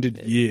extended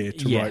year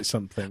to write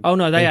something. Oh,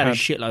 no, they had a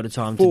shitload of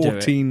time to do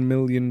it. $14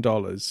 million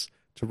to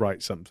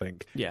write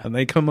something. Yeah. And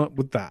they come up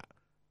with that.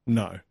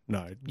 No.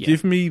 Yeah.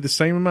 Give me the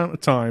same amount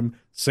of time,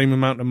 same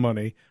amount of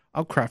money.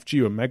 I'll craft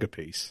you a mega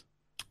piece.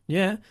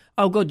 Yeah.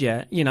 Oh God,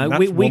 yeah. We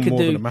could more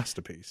do than a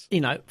masterpiece.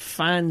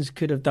 Fans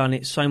could have done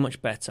it so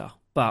much better.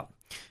 But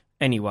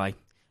anyway,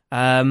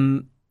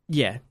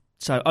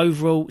 So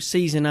overall,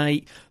 season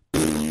 8,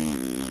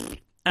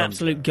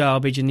 absolute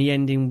garbage, and the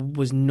ending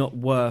was not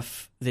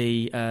worth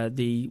the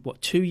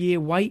 2-year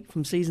wait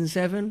from season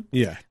 7.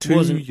 Yeah,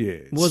 2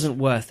 years wasn't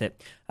worth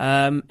it.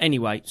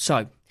 Anyway,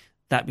 so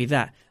that be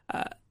that.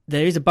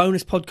 There is a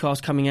bonus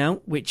podcast coming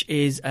out, which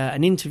is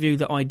an interview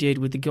that I did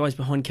with the guys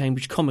behind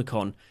Cambridge Comic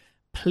Con.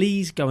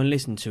 Please go and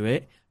listen to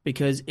it,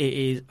 because it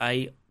is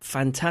a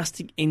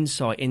fantastic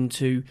insight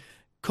into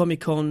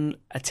Comic-Con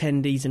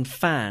attendees and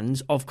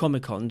fans of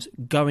Comic-Cons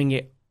going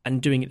it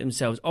and doing it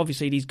themselves.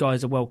 Obviously, these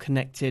guys are well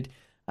connected,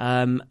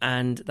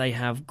 and they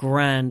have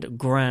grand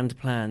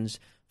plans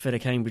for the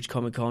Cambridge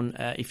Comic Con.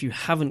 If you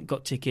haven't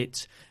got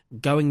tickets,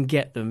 go and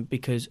get them,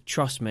 because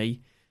trust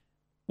me,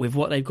 with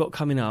what they've got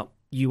coming up,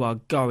 you are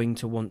going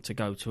to want to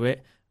go to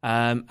it.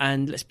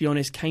 And let's be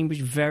honest,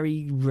 Cambridge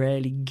very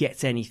rarely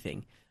gets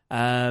anything.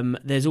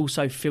 There's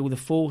also Feel the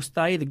Force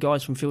Day. The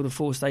guys from Feel the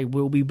Force Day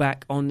will be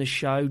back on the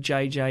show.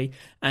 JJ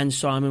and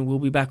Simon will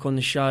be back on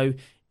the show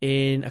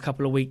in a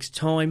couple of weeks'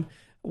 time,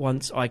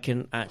 once I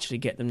can actually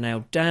get them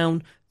nailed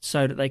down,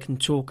 so that they can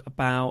talk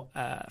about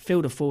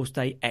Feel the Force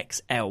Day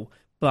XL.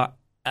 But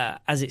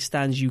as it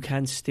stands, you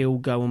can still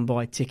go and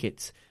buy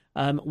tickets.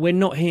 We're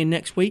not here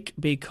next week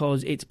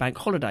because it's bank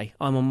holiday.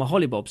 I'm on my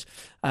hollybobs.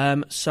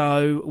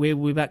 So we'll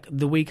be back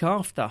the week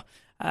after.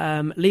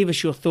 Leave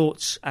us your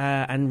thoughts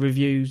and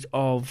reviews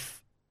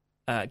of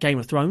Game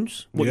of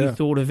Thrones, what you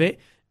thought of it,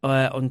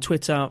 on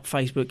Twitter,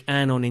 Facebook,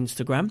 and on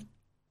Instagram.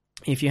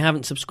 If you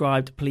haven't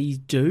subscribed, please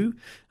do,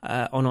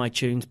 on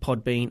iTunes,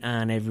 Podbean,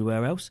 and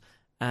everywhere else.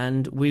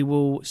 And we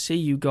will see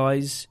you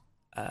guys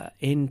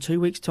in 2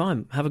 weeks'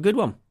 time. Have a good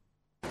one.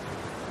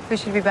 We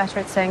should be better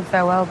at saying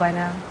farewell by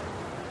now.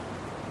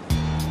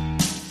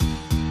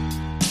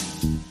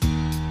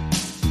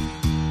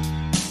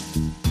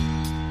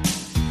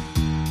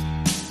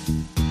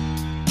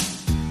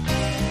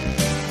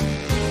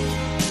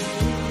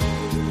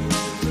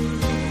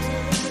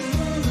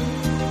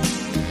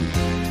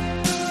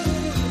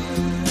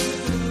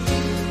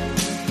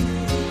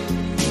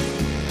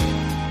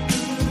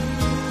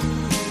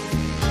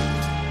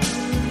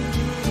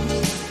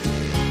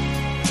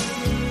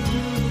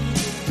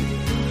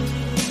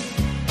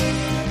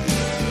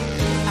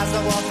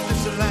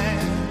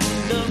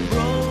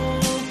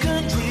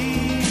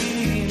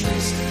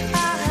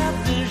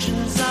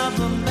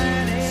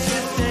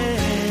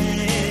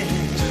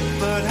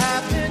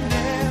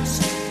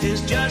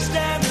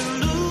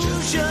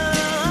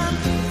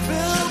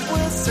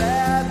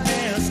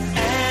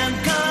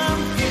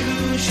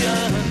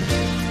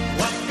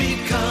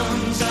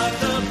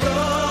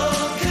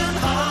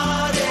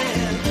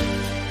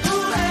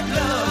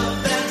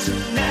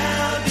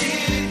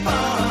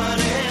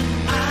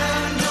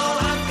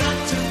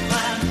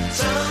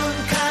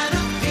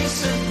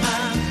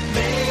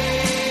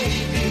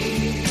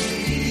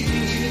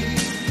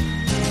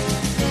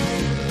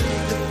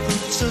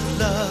 of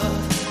love.